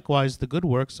 Likewise, the good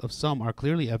works of some are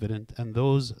clearly evident, and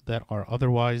those that are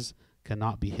otherwise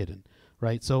cannot be hidden.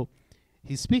 Right? So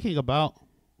he's speaking about,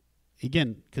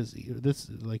 again, because this,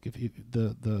 like, if you,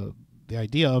 the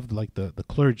idea of like the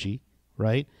clergy,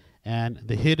 right, and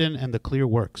the hidden and the clear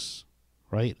works,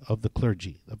 right, of the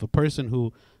clergy, of a person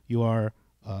who you are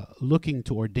looking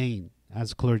to ordain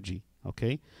as clergy.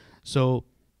 Okay, so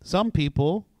some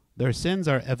people, their sins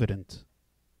are evident,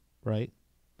 right?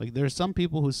 Like, there are some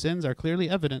people whose sins are clearly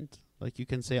evident. Like, you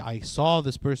can say, I saw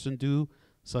this person do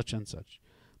such and such.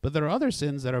 But there are other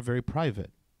sins that are very private,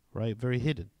 right? Very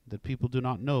hidden, that people do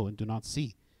not know and do not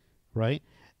see, right?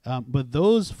 But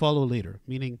those follow later,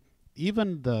 meaning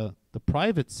even the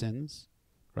private sins,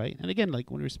 right? And again, like,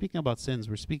 when we're speaking about sins,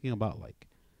 we're speaking about like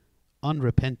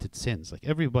unrepented sins. Like,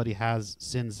 everybody has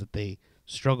sins that they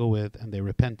struggle with and they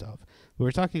repent of. But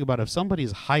we're talking about if somebody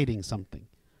is hiding something,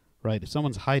 right? If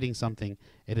someone's hiding something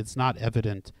and it's not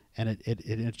evident, and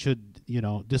it should,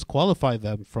 disqualify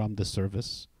them from the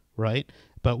service, right?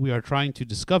 But we are trying to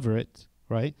discover it,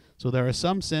 right? So there are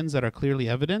some sins that are clearly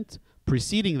evident,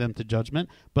 preceding them to judgment,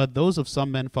 but those of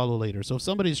some men follow later. So if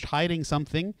somebody's hiding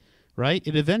something, right,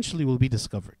 it eventually will be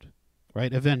discovered,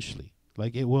 right? Eventually,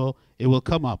 like it will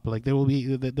come up. Like there will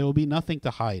be nothing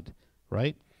to hide,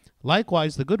 right?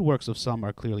 Likewise, the good works of some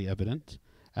are clearly evident,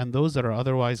 and those that are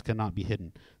otherwise cannot be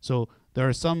hidden. So there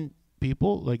are some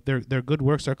people, like their good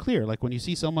works are clear. Like when you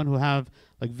see someone who have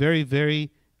like very, very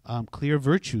clear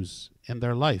virtues in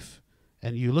their life,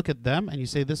 and you look at them and you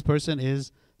say, this person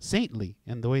is saintly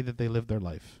in the way that they live their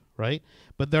life, right?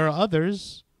 But there are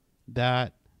others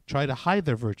that try to hide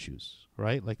their virtues,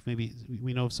 right? Like maybe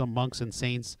we know some monks and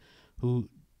saints who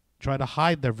try to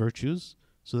hide their virtues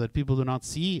so that people do not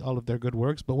see all of their good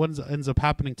works. But what ends up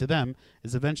happening to them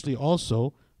is eventually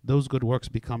also those good works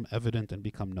become evident and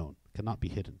become known, cannot be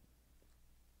hidden.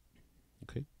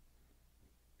 Okay.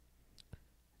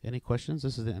 Any questions?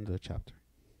 This is the end of the chapter.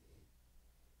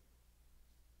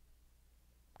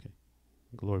 Okay.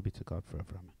 Glory be to God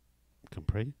forever. Amen. Can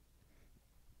pray.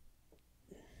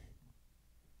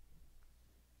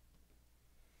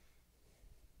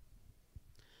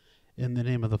 In the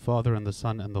name of the Father, and the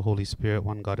Son, and the Holy Spirit,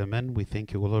 one God, amen. We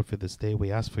thank you, O Lord, for this day.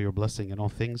 We ask for your blessing in all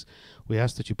things. We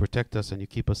ask that you protect us and you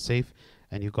keep us safe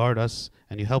and you guard us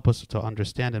and you help us to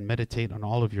understand and meditate on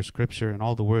all of your scripture and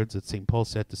all the words that St. Paul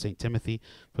said to St. Timothy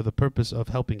for the purpose of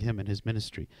helping him in his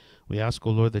ministry. We ask, O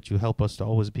Lord, that you help us to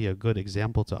always be a good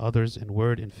example to others in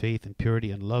word, in faith, in purity,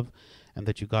 and love, and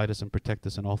that you guide us and protect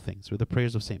us in all things. Through the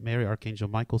prayers of St. Mary, Archangel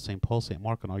Michael, St. Paul, St.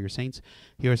 Mark, and all your saints,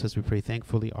 hear us as we pray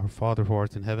thankfully. Our Father who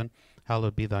art in heaven,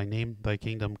 hallowed be thy name. Thy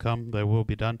kingdom come, thy will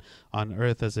be done, on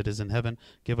earth as it is in heaven.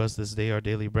 Give us this day our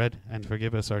daily bread, and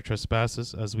forgive us our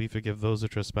trespasses, as we forgive those who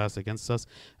trespass against us.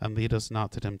 And lead us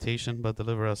not to temptation, but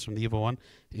deliver us from the evil one.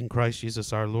 In Christ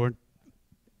Jesus our Lord,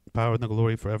 power and the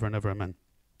glory forever and ever. Amen.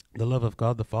 The love of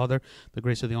God the Father, the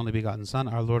grace of the only begotten Son,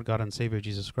 our Lord God and Savior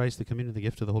Jesus Christ, the communion, the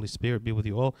gift of the Holy Spirit be with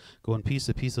you all. Go in peace.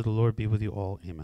 The peace of the Lord be with you all. Amen.